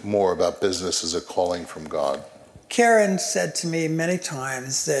bit more about business as a calling from God? Karen said to me many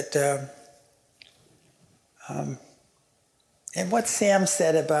times that, and what Sam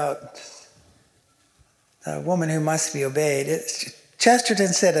said about a woman who must be obeyed, Chesterton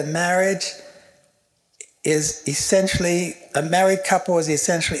said a married couple is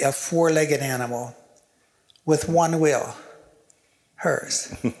essentially a four-legged animal with one will,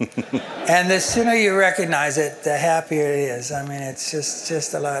 hers. And the sooner you recognize it, the happier it is. I mean, it's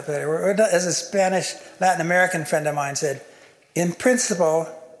just a lot better. As a Spanish Latin American friend of mine said, in principle,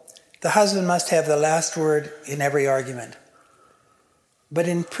 the husband must have the last word in every argument. But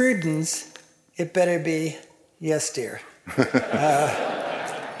in prudence, it better be, yes, dear.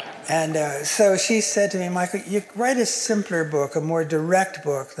 So she said to me, Michael, you write a simpler book, a more direct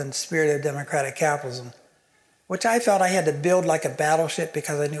book than Spirit of Democratic Capitalism, which I felt I had to build like a battleship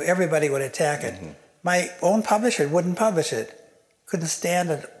because I knew everybody would attack it. Mm-hmm. My own publisher wouldn't publish it. Couldn't stand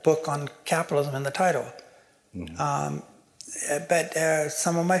a book on capitalism in the title. Mm-hmm. But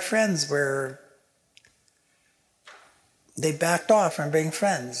some of my friends they backed off from being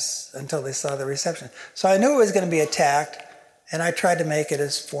friends until they saw the reception. So I knew it was going to be attacked, and I tried to make it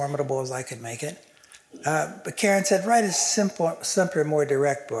as formidable as I could make it. But Karen said, write a simpler, more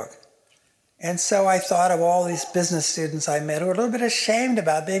direct book. And so I thought of all these business students I met who were a little bit ashamed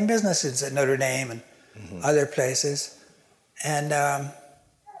about being business students at Notre Dame and other places. And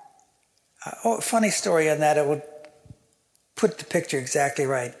funny story on that, it would put the picture exactly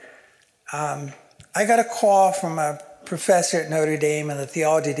right. I got a call from a professor at Notre Dame in the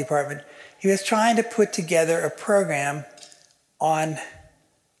theology department. He was trying to put together a program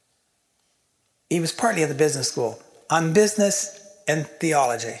he was partly in the business school, on business and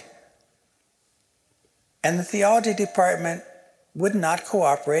theology. And the theology department would not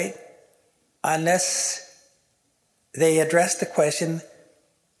cooperate unless they addressed the question,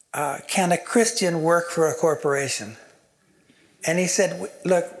 can a Christian work for a corporation? And he said,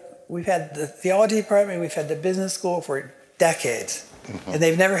 look, we've had the theology department, we've had the business school for decades, and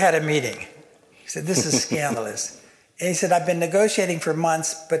they've never had a meeting. He said, this is scandalous. And he said, I've been negotiating for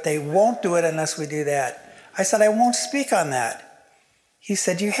months, but they won't do it unless we do that. I said, I won't speak on that. He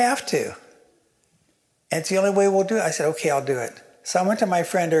said, you have to. And it's the only way we'll do it. I said, okay, I'll do it. So I went to my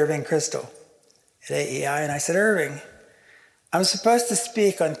friend Irving Crystal at AEI, and I said, Irving, I'm supposed to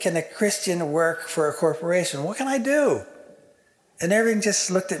speak on can a Christian work for a corporation? What can I do? And Irving just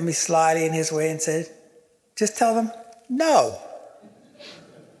looked at me slyly in his way and said, just tell them, no.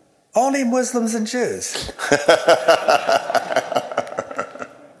 Only Muslims and Jews.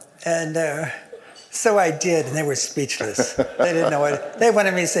 And so I did, and they were speechless. They didn't know what. They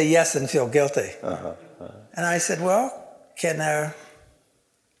wanted me to say yes and feel guilty. And I said, well, can a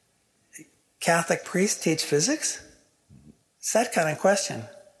Catholic priest teach physics? It's that kind of question.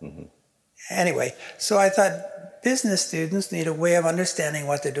 Mm-hmm. Anyway, so I thought business students need a way of understanding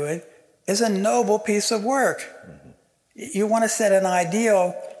what they're doing. It's a noble piece of work. Mm-hmm. You want to set an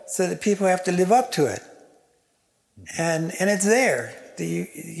ideal so that people have to live up to it. And it's there.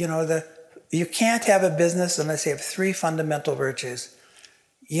 You can't have a business unless you have three fundamental virtues.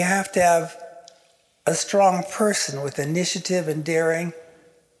 You have to have a strong person with initiative and daring.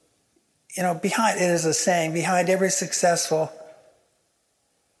 Behind it is a saying, behind every successful,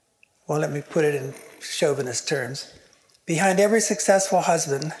 well, let me put it in chauvinist terms. Behind every successful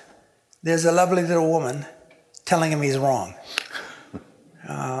husband, there's a lovely little woman telling him he's wrong.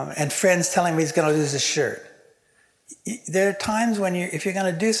 And friends telling him he's going to lose his shirt. There are times when if you're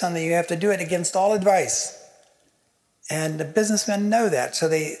going to do something, you have to do it against all advice. And the businessmen know that, so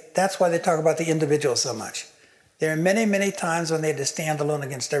that's why they talk about the individual so much. There are many, many times when they have to stand alone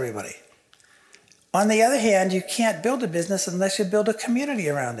against everybody. On the other hand, you can't build a business unless you build a community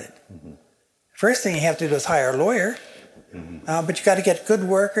around it. Mm-hmm. First thing you have to do is hire a lawyer, but you got to get good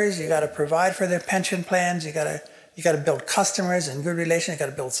workers, you got to provide for their pension plans, you got to build customers and good relations, you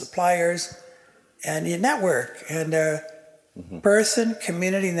got to build suppliers, and you network. And person,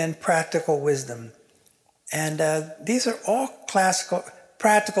 community, and then practical wisdom. And these are all classical,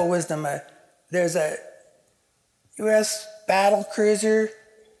 practical wisdom. There's a U.S. battle cruiser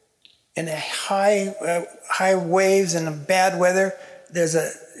in the high waves and the bad weather. There's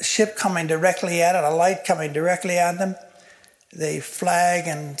a ship coming directly at it, a light coming directly at them. They flag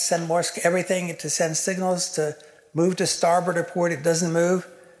and send everything to send signals to move to starboard or port. It doesn't move.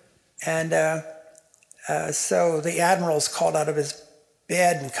 And so the admiral's called out of his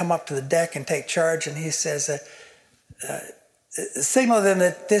bed and come up to the deck and take charge. And he says, signal them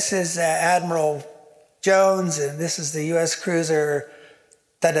that this is Admiral Jones and this is the U.S. cruiser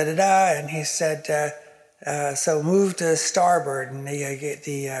da-da-da-da. And he said, so move to starboard. And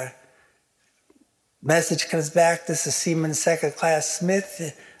the message comes back, this is Seaman Second Class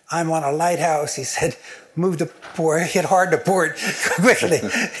Smith. I'm on a lighthouse. He said, move to port, hit hard to port quickly.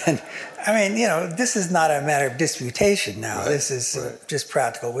 And I mean, this is not a matter of disputation now. Right, this is just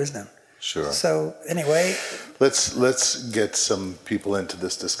practical wisdom. Sure. So anyway. Let's get some people into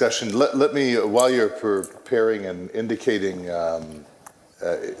this discussion. Let me, while you're preparing and indicating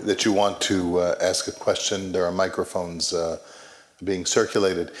that you want to ask a question, there are microphones being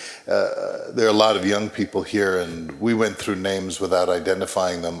circulated. There are a lot of young people here, and we went through names without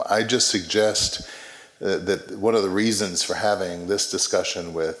identifying them. I just suggest that one of the reasons for having this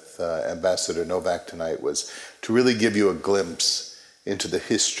discussion with Ambassador Novak tonight was to really give you a glimpse into the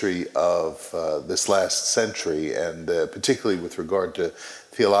history of this last century, and particularly with regard to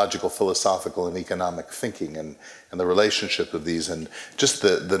theological, philosophical, and economic thinking and the relationship of these, and just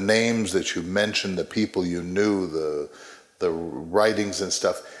the names that you mentioned, the people you knew, the writings and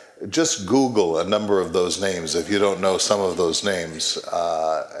stuff. Just Google a number of those names if you don't know some of those names,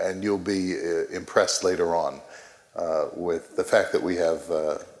 and you'll be impressed later on with the fact that we have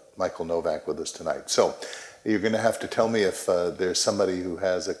Michael Novak with us tonight. So you're going to have to tell me if there's somebody who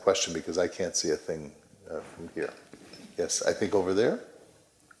has a question, because I can't see a thing from here. Yes, I think over there.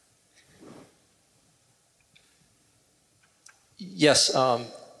 Yes,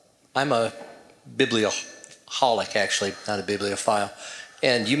 I'm a biblioholic, actually, not a bibliophile.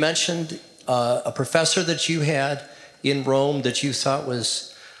 And you mentioned a professor that you had in Rome that you thought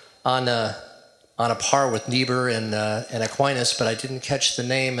was on a par with Niebuhr and Aquinas, but I didn't catch the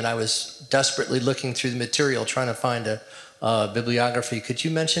name, and I was desperately looking through the material trying to find a bibliography. Could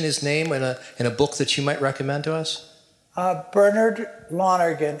you mention his name in a book that you might recommend to us? Bernard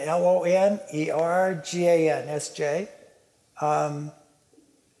Lonergan, Lonergan, S.J.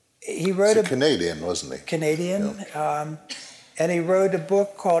 He wrote He's a Canadian, wasn't he? Canadian. Yeah. And he wrote a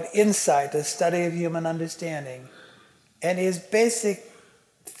book called Insight, The Study of Human Understanding. And his basic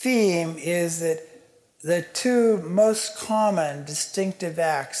theme is that the two most common distinctive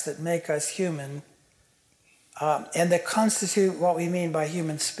acts that make us human and that constitute what we mean by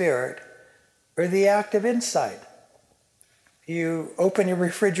human spirit are the act of insight. You open your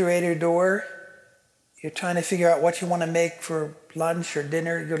refrigerator door, you're trying to figure out what you want to make for lunch or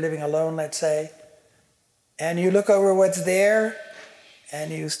dinner, you're living alone, let's say, and you look over what's there,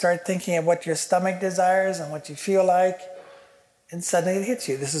 and you start thinking of what your stomach desires and what you feel like, and suddenly it hits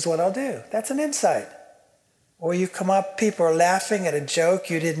you. This is what I'll do. That's an insight. Or you come up, people are laughing at a joke,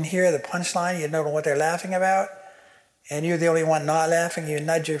 you didn't hear the punchline, you don't know what they're laughing about, and you're the only one not laughing, you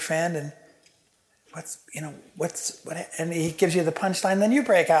nudge your friend, and and he gives you the punchline, then you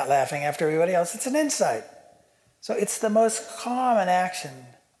break out laughing after everybody else. It's an insight. So it's the most common action,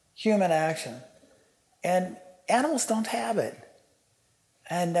 human action. And animals don't have it.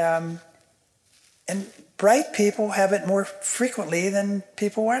 And bright people have it more frequently than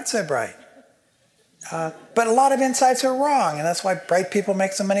people who aren't so bright. But a lot of insights are wrong, and that's why bright people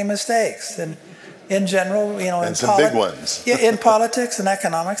make so many mistakes. And in general, and some big ones. In politics and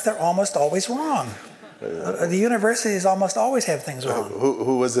economics, they're almost always wrong. The universities almost always have things wrong.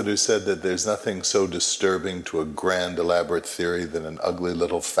 Who was it who said that there's nothing so disturbing to a grand, elaborate theory than an ugly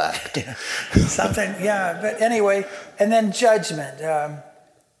little fact? Something, yeah. But anyway, and then judgment.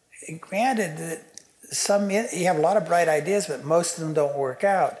 Granted that you have a lot of bright ideas, but most of them don't work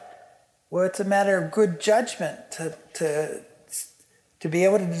out. Well, it's a matter of good judgment to be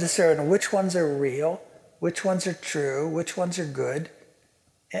able to discern which ones are real, which ones are true, which ones are good.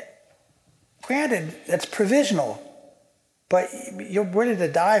 Granted, that's provisional, but you're ready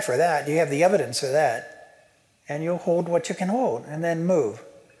to die for that. You have the evidence for that, and you'll hold what you can hold, and then move.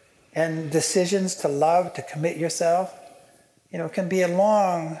 And decisions to love, to commit yourself, can be a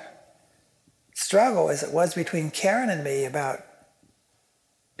long struggle, as it was between Karen and me about,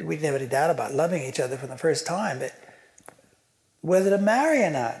 we didn't have any doubt about loving each other from the first time, but whether to marry or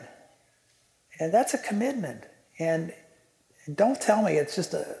not. And that's a commitment. And don't tell me it's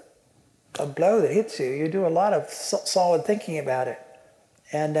just a blow that hits you. You do a lot of solid thinking about it.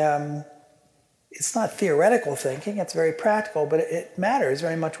 And it's not theoretical thinking, it's very practical, but it matters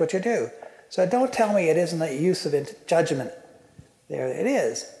very much what you do. So don't tell me it isn't a use of judgment. There it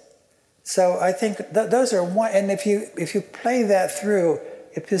is. So I think those are one, and if you play that through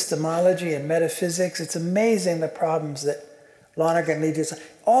epistemology and metaphysics, it's amazing the problems that Lonergan leads us.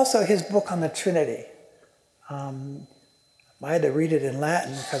 Also his book on the Trinity. I had to read it in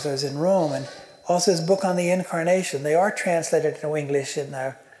Latin because I was in Rome, and also his book on the Incarnation. They are translated into English, and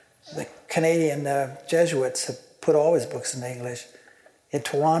the Canadian Jesuits have put all his books into English in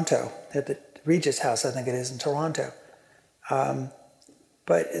Toronto, at the Regis House, I think it is, in Toronto.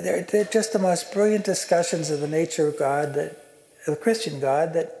 But they're just the most brilliant discussions of the nature of God, of the Christian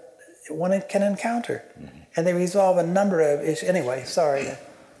God, that one can encounter. Mm-hmm. And they resolve a number of issues. Anyway, sorry.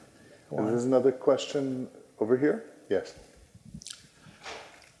 There's another question over here. Yes.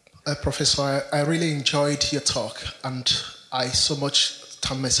 Professor, I really enjoyed your talk, and I so much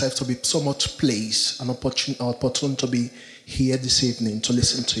found myself to be so much pleased and opportune to be here this evening to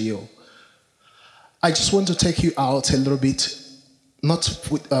listen to you. I just want to take you out a little bit, not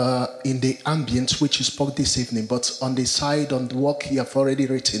in the ambient which you spoke this evening, but on the side, on the work you have already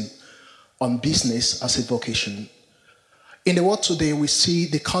written on business as a vocation. In the world today, we see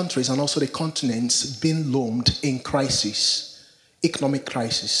the countries and also the continents being loomed in crisis, economic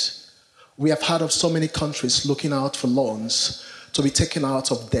crisis. We have heard of so many countries looking out for loans to be taken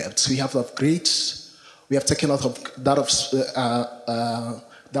out of debt. We have of Greece, we have taken out of that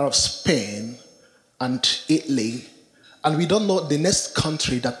of Spain and Italy, and we don't know the next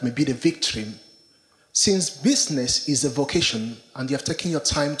country that may be the victim. Since business is a vocation and you have taken your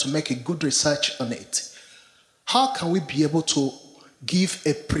time to make a good research on it, how can we be able to give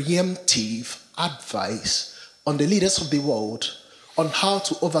a preemptive advice on the leaders of the world on how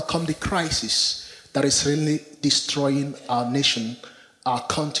to overcome the crisis that is really destroying our nation, our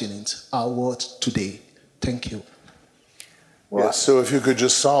continent, our world today? Thank you. Well, yes, so if you could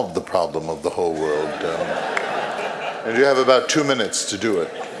just solve the problem of the whole world. And you have about 2 minutes to do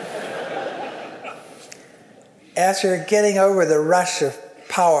it. After getting over the rush of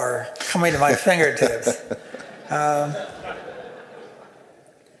power coming to my fingertips, I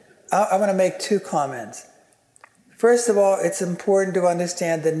want to make 2 comments. First of all, it's important to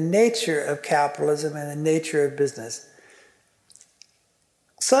understand the nature of capitalism and the nature of business.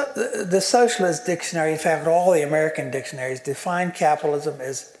 So the socialist dictionary, in fact, all the American dictionaries, define capitalism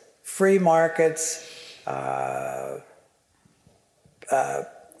as free markets,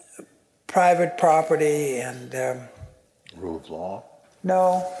 private property, and rule of law.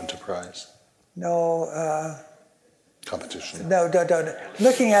 No. Enterprise. No. Competition. No.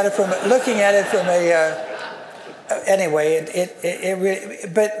 Looking at it from a anyway, it really,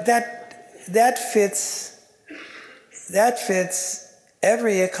 but that fits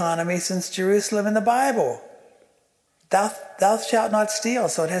every economy since Jerusalem in the Bible. Thou shalt not steal,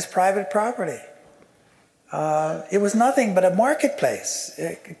 so it has private property. It was nothing but a marketplace,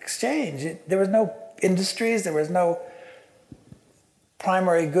 exchange. There was no industries, there was no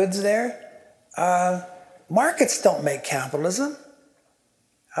primary goods there. Markets don't make capitalism.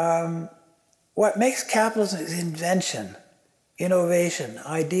 What makes capitalism is invention, innovation,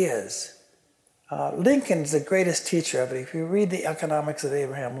 ideas. Lincoln's the greatest teacher of it. If you read the Economics of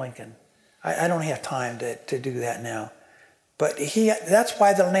Abraham Lincoln, I don't have time to do that now, but that's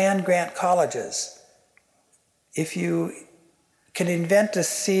why the land grant colleges. If you can invent a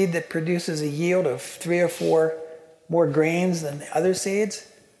seed that produces a yield of 3 or 4 more grains than other seeds,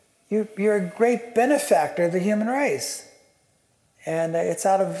 you're a great benefactor of the human race. And it's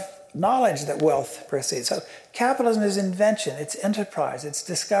out of knowledge that wealth proceeds. So capitalism is invention, it's enterprise, it's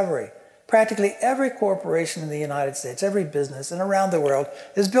discovery. Practically every corporation in the United States, every business, and around the world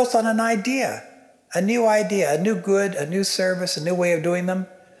is built on an idea, a new good, a new service, a new way of doing them.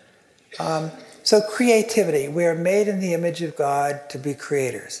 So creativity, we are made in the image of God to be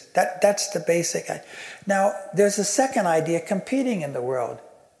creators. That's the basic idea. Now, there's a second idea competing in the world,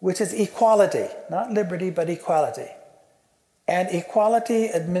 which is equality, not liberty, but equality. And equality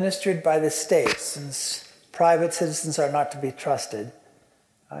administered by the state, since private citizens are not to be trusted.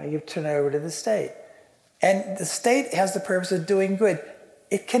 You turn it over to the state. And the state has the purpose of doing good.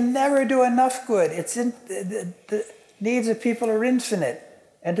 It can never do enough good. The needs of people are infinite.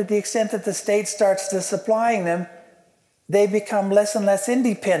 And to the extent that the state starts to supplying them, they become less and less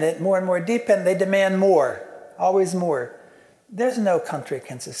independent, more and more dependent. They demand more, always more. There's no country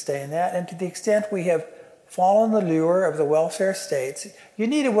can sustain that. And to the extent we have fallen the lure of the welfare states, you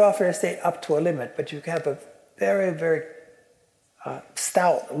need a welfare state up to a limit, but you have a very, very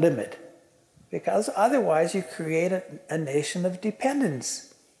stout limit, because otherwise you create a nation of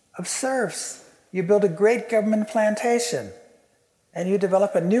dependents, of serfs. You build a great government plantation, and you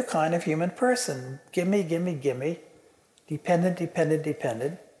develop a new kind of human person. Gimme, gimme, gimme, dependent, dependent,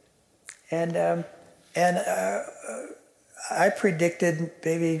 dependent. And I predicted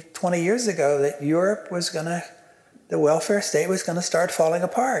maybe 20 years ago that Europe was the welfare state was going to start falling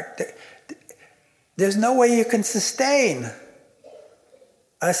apart. There's no way you can sustain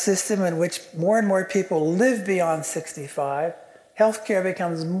a system in which more and more people live beyond 65, healthcare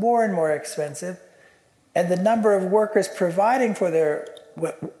becomes more and more expensive, and the number of workers providing for their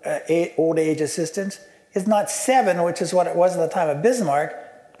old age assistance is not 7, which is what it was at the time of Bismarck,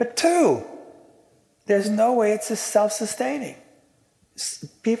 but 2. There's no way it's self-sustaining.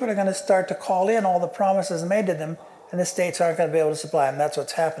 People are going to start to call in all the promises made to them, and the states aren't going to be able to supply them. That's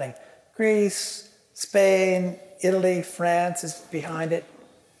what's happening. Greece, Spain, Italy, France is behind it.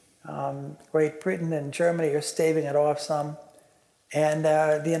 Great Britain and Germany are staving it off some. And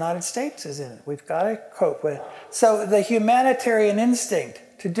the United States is in it. We've got to cope with it. So the humanitarian instinct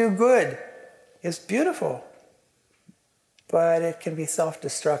to do good is beautiful, but it can be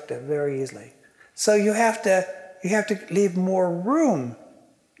self-destructive very easily. So you have to leave more room.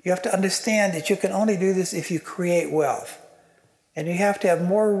 You have to understand that you can only do this if you create wealth. And you have to have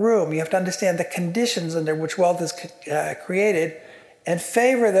more room. You have to understand the conditions under which wealth is created and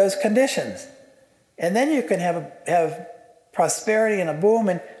favor those conditions. And then you can have prosperity and a boom,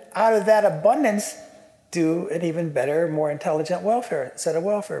 and out of that abundance, do an even better, more intelligent set of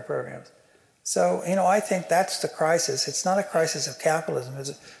welfare programs. So, I think that's the crisis. It's not a crisis of capitalism. It's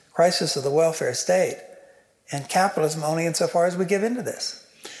a crisis of the welfare state. And capitalism only insofar as we give into this.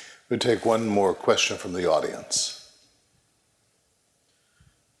 We'll take one more question from the audience.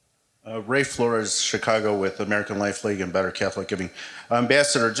 Ray Flores, Chicago, with American Life League and Better Catholic Giving.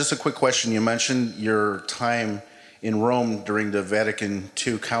 Ambassador, just a quick question. You mentioned your time in Rome during the Vatican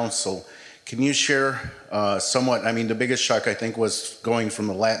II Council. Can you share somewhat? I mean, the biggest shock, I think, was going from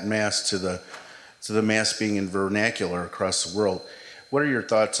the Latin Mass to the Mass being in vernacular across the world. What are your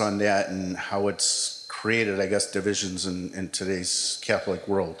thoughts on that and how it's created, I guess, divisions in today's Catholic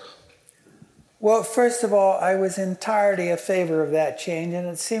world? Well, first of all, I was entirely in favor of that change, and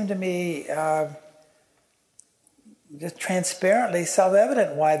it seemed to me just transparently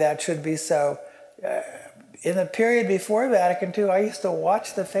self-evident why that should be so. In the period before Vatican II, I used to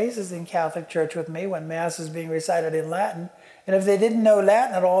watch the faces in Catholic Church with me when Mass was being recited in Latin, and if they didn't know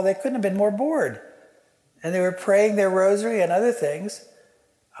Latin at all, they couldn't have been more bored. And they were praying their rosary and other things.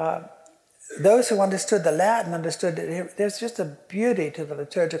 Those who understood the Latin understood that there's just a beauty to the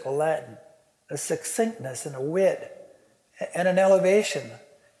liturgical Latin, a succinctness and a wit and an elevation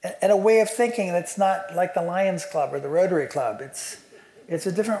and a way of thinking that's not like the Lions Club or the Rotary Club. It's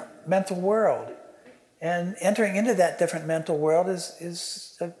a different mental world. And entering into that different mental world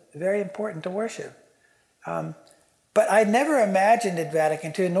is very important to worship. But I never imagined at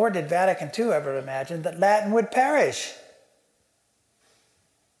Vatican II, nor did Vatican II ever imagine, that Latin would perish.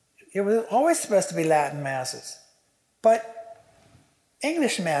 It was always supposed to be Latin masses. But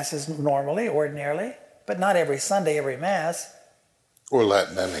English masses normally, ordinarily, but not every Sunday, every Mass. Or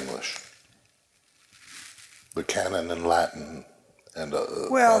Latin and English. The canon in Latin and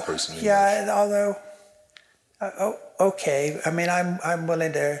authors in English. Yeah, although, okay. I mean, I'm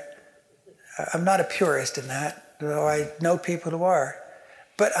willing to, I'm not a purist in that, though I know people who are.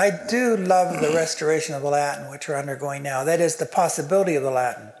 But I do love the restoration of the Latin, which we're undergoing now. That is, the possibility of the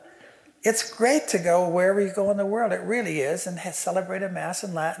Latin. It's great to go wherever you go in the world. It really is, and celebrate a Mass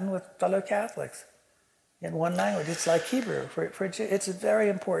in Latin with fellow Catholics in one language. It's like Hebrew. It's a very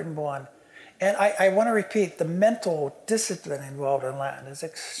important one. And I want to repeat, the mental discipline involved in Latin is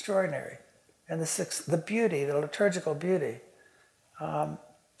extraordinary. And the beauty, the liturgical beauty.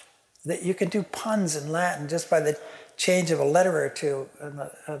 That you can do puns in Latin just by the change of a letter or two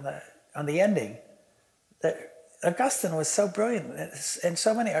on the ending. That Augustine was so brilliant, and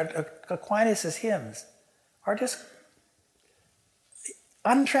so many Aquinas' hymns are just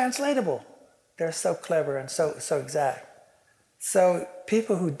untranslatable. They're so clever and so exact. So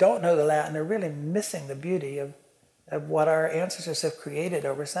people who don't know the Latin are really missing the beauty of what our ancestors have created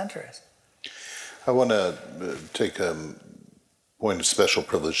over centuries. I want to take a point of special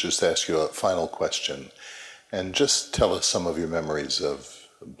privilege just to ask you a final question, and just tell us some of your memories of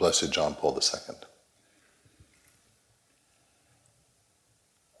Blessed John Paul II.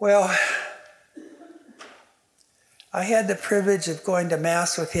 Well, I had the privilege of going to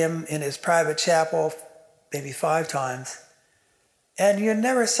Mass with him in his private chapel maybe 5 times, and you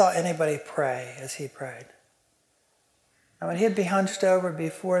never saw anybody pray as he prayed. I mean, he'd be hunched over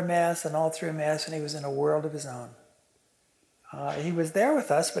before Mass and all through Mass, and he was in a world of his own. He was there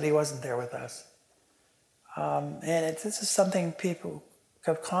with us, but he wasn't there with us. This is something people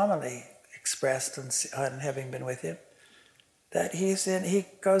have commonly expressed on having been with him, that he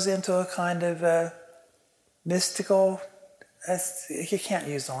goes into a kind of mystical, you can't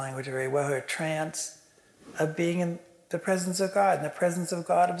use the language very well, a trance of being in the presence of God, and the presence of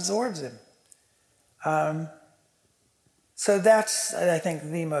God absorbs him. So that's, I think,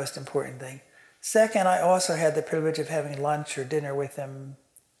 the most important thing. Second, I also had the privilege of having lunch or dinner with him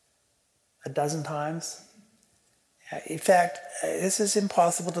a dozen times. In fact, this is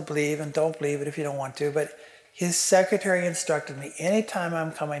impossible to believe, and don't believe it if you don't want to, but his secretary instructed me, anytime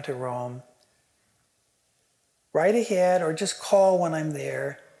I'm coming to Rome, write ahead or just call when I'm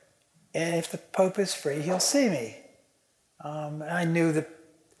there, and if the Pope is free, he'll see me. I knew the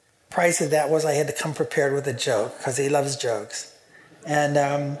price of that was I had to come prepared with a joke, because he loves jokes.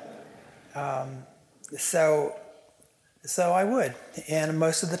 And so I would. And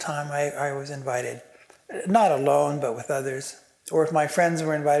most of the time I was invited. Not alone, but with others. Or if my friends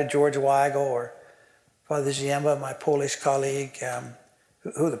were invited, George Weigel or Father Ziemba, my Polish colleague,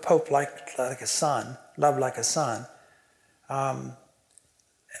 who the Pope liked like a son, loved like a son.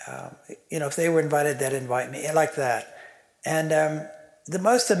 If they were invited, they'd invite me, like that. And the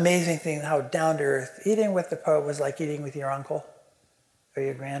most amazing thing, how down to earth, eating with the Pope was like eating with your uncle or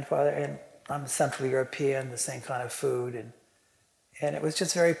your grandfather. And I'm Central European, the same kind of food. And it was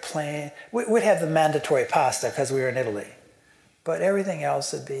just very plain. We'd have the mandatory pasta because we were in Italy. But everything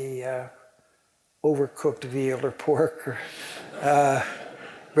else would be overcooked veal or pork or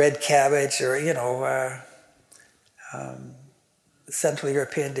red cabbage or, Central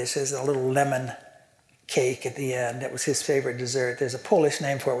European dishes, a little lemon cake at the end. That was his favorite dessert. There's a Polish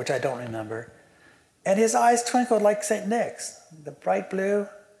name for it, which I don't remember. And his eyes twinkled like St. Nick's, the bright blue.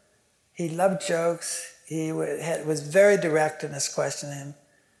 He loved jokes. He was very direct in his questioning.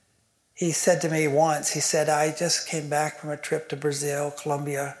 He said to me once, he said, I just came back from a trip to Brazil,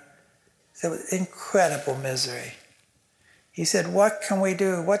 Colombia. It was incredible misery. He said, what can we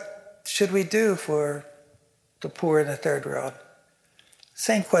do? What should we do for the poor in the third world?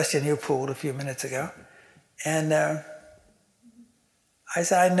 Same question you pulled a few minutes ago. And I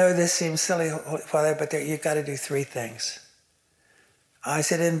said, I know this seems silly, Holy Father, but you've got to do three things. I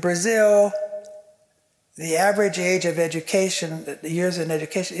said, in Brazil, the average age of education, the years in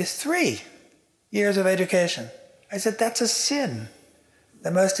education, is 3 years of education. I said, that's a sin.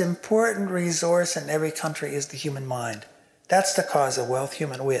 The most important resource in every country is the human mind. That's the cause of wealth,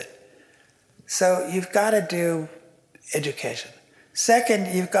 human wit. So you've got to do education.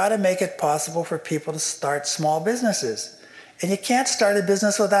 Second, you've got to make it possible for people to start small businesses. And you can't start a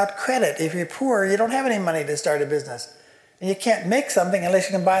business without credit. If you're poor, you don't have any money to start a business. And you can't make something unless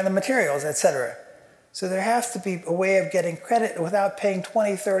you can buy the materials, etc. So there has to be a way of getting credit without paying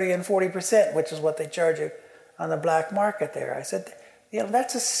 20, 30, and 40%, which is what they charge you on the black market there. I said,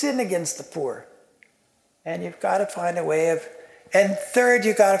 that's a sin against the poor. And you've got to find a way of... And third,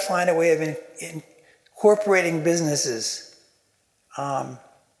 you've got to find a way of incorporating businesses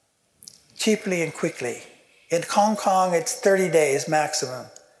cheaply and quickly. In Hong Kong, it's 30 days maximum.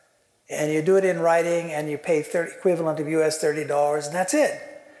 And you do it in writing, and you pay equivalent of US $30, and that's it.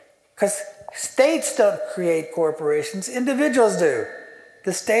 Because states don't create corporations, individuals do.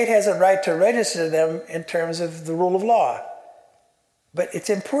 The state has a right to register them in terms of the rule of law. But it's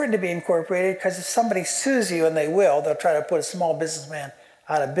important to be incorporated because if somebody sues you, and they will, they'll try to put a small businessman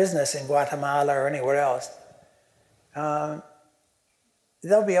out of business in Guatemala or anywhere else.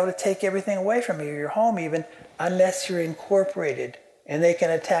 They'll be able to take everything away from you, your home even, unless you're incorporated. And they can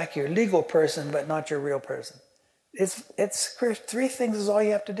attack your legal person, but not your real person. It's 3 things is all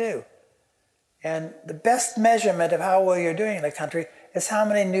you have to do. And the best measurement of how well you're doing in the country is how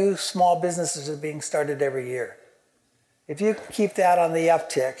many new small businesses are being started every year. If you keep that on the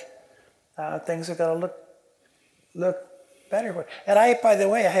uptick, things are going to look better. And by the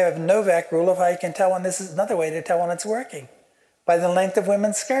way, I have a Novak rule of how you can tell when this is another way to tell when it's working. By the length of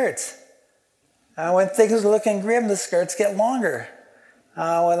women's skirts. When things are looking grim, the skirts get longer.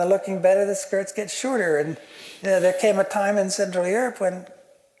 When they're looking better, the skirts get shorter. And there came a time in Central Europe when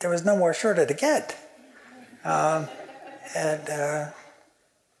there was no more shorter to get.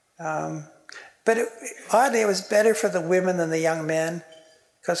 But oddly, it was better for the women than the young men,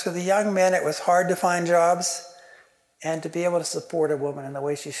 because for the young men, it was hard to find jobs, and to be able to support a woman in the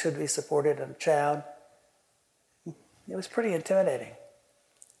way she should be supported and a child, it was pretty intimidating.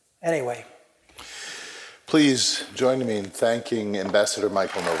 Anyway. Please join me in thanking Ambassador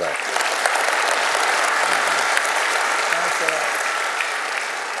Michael Novak.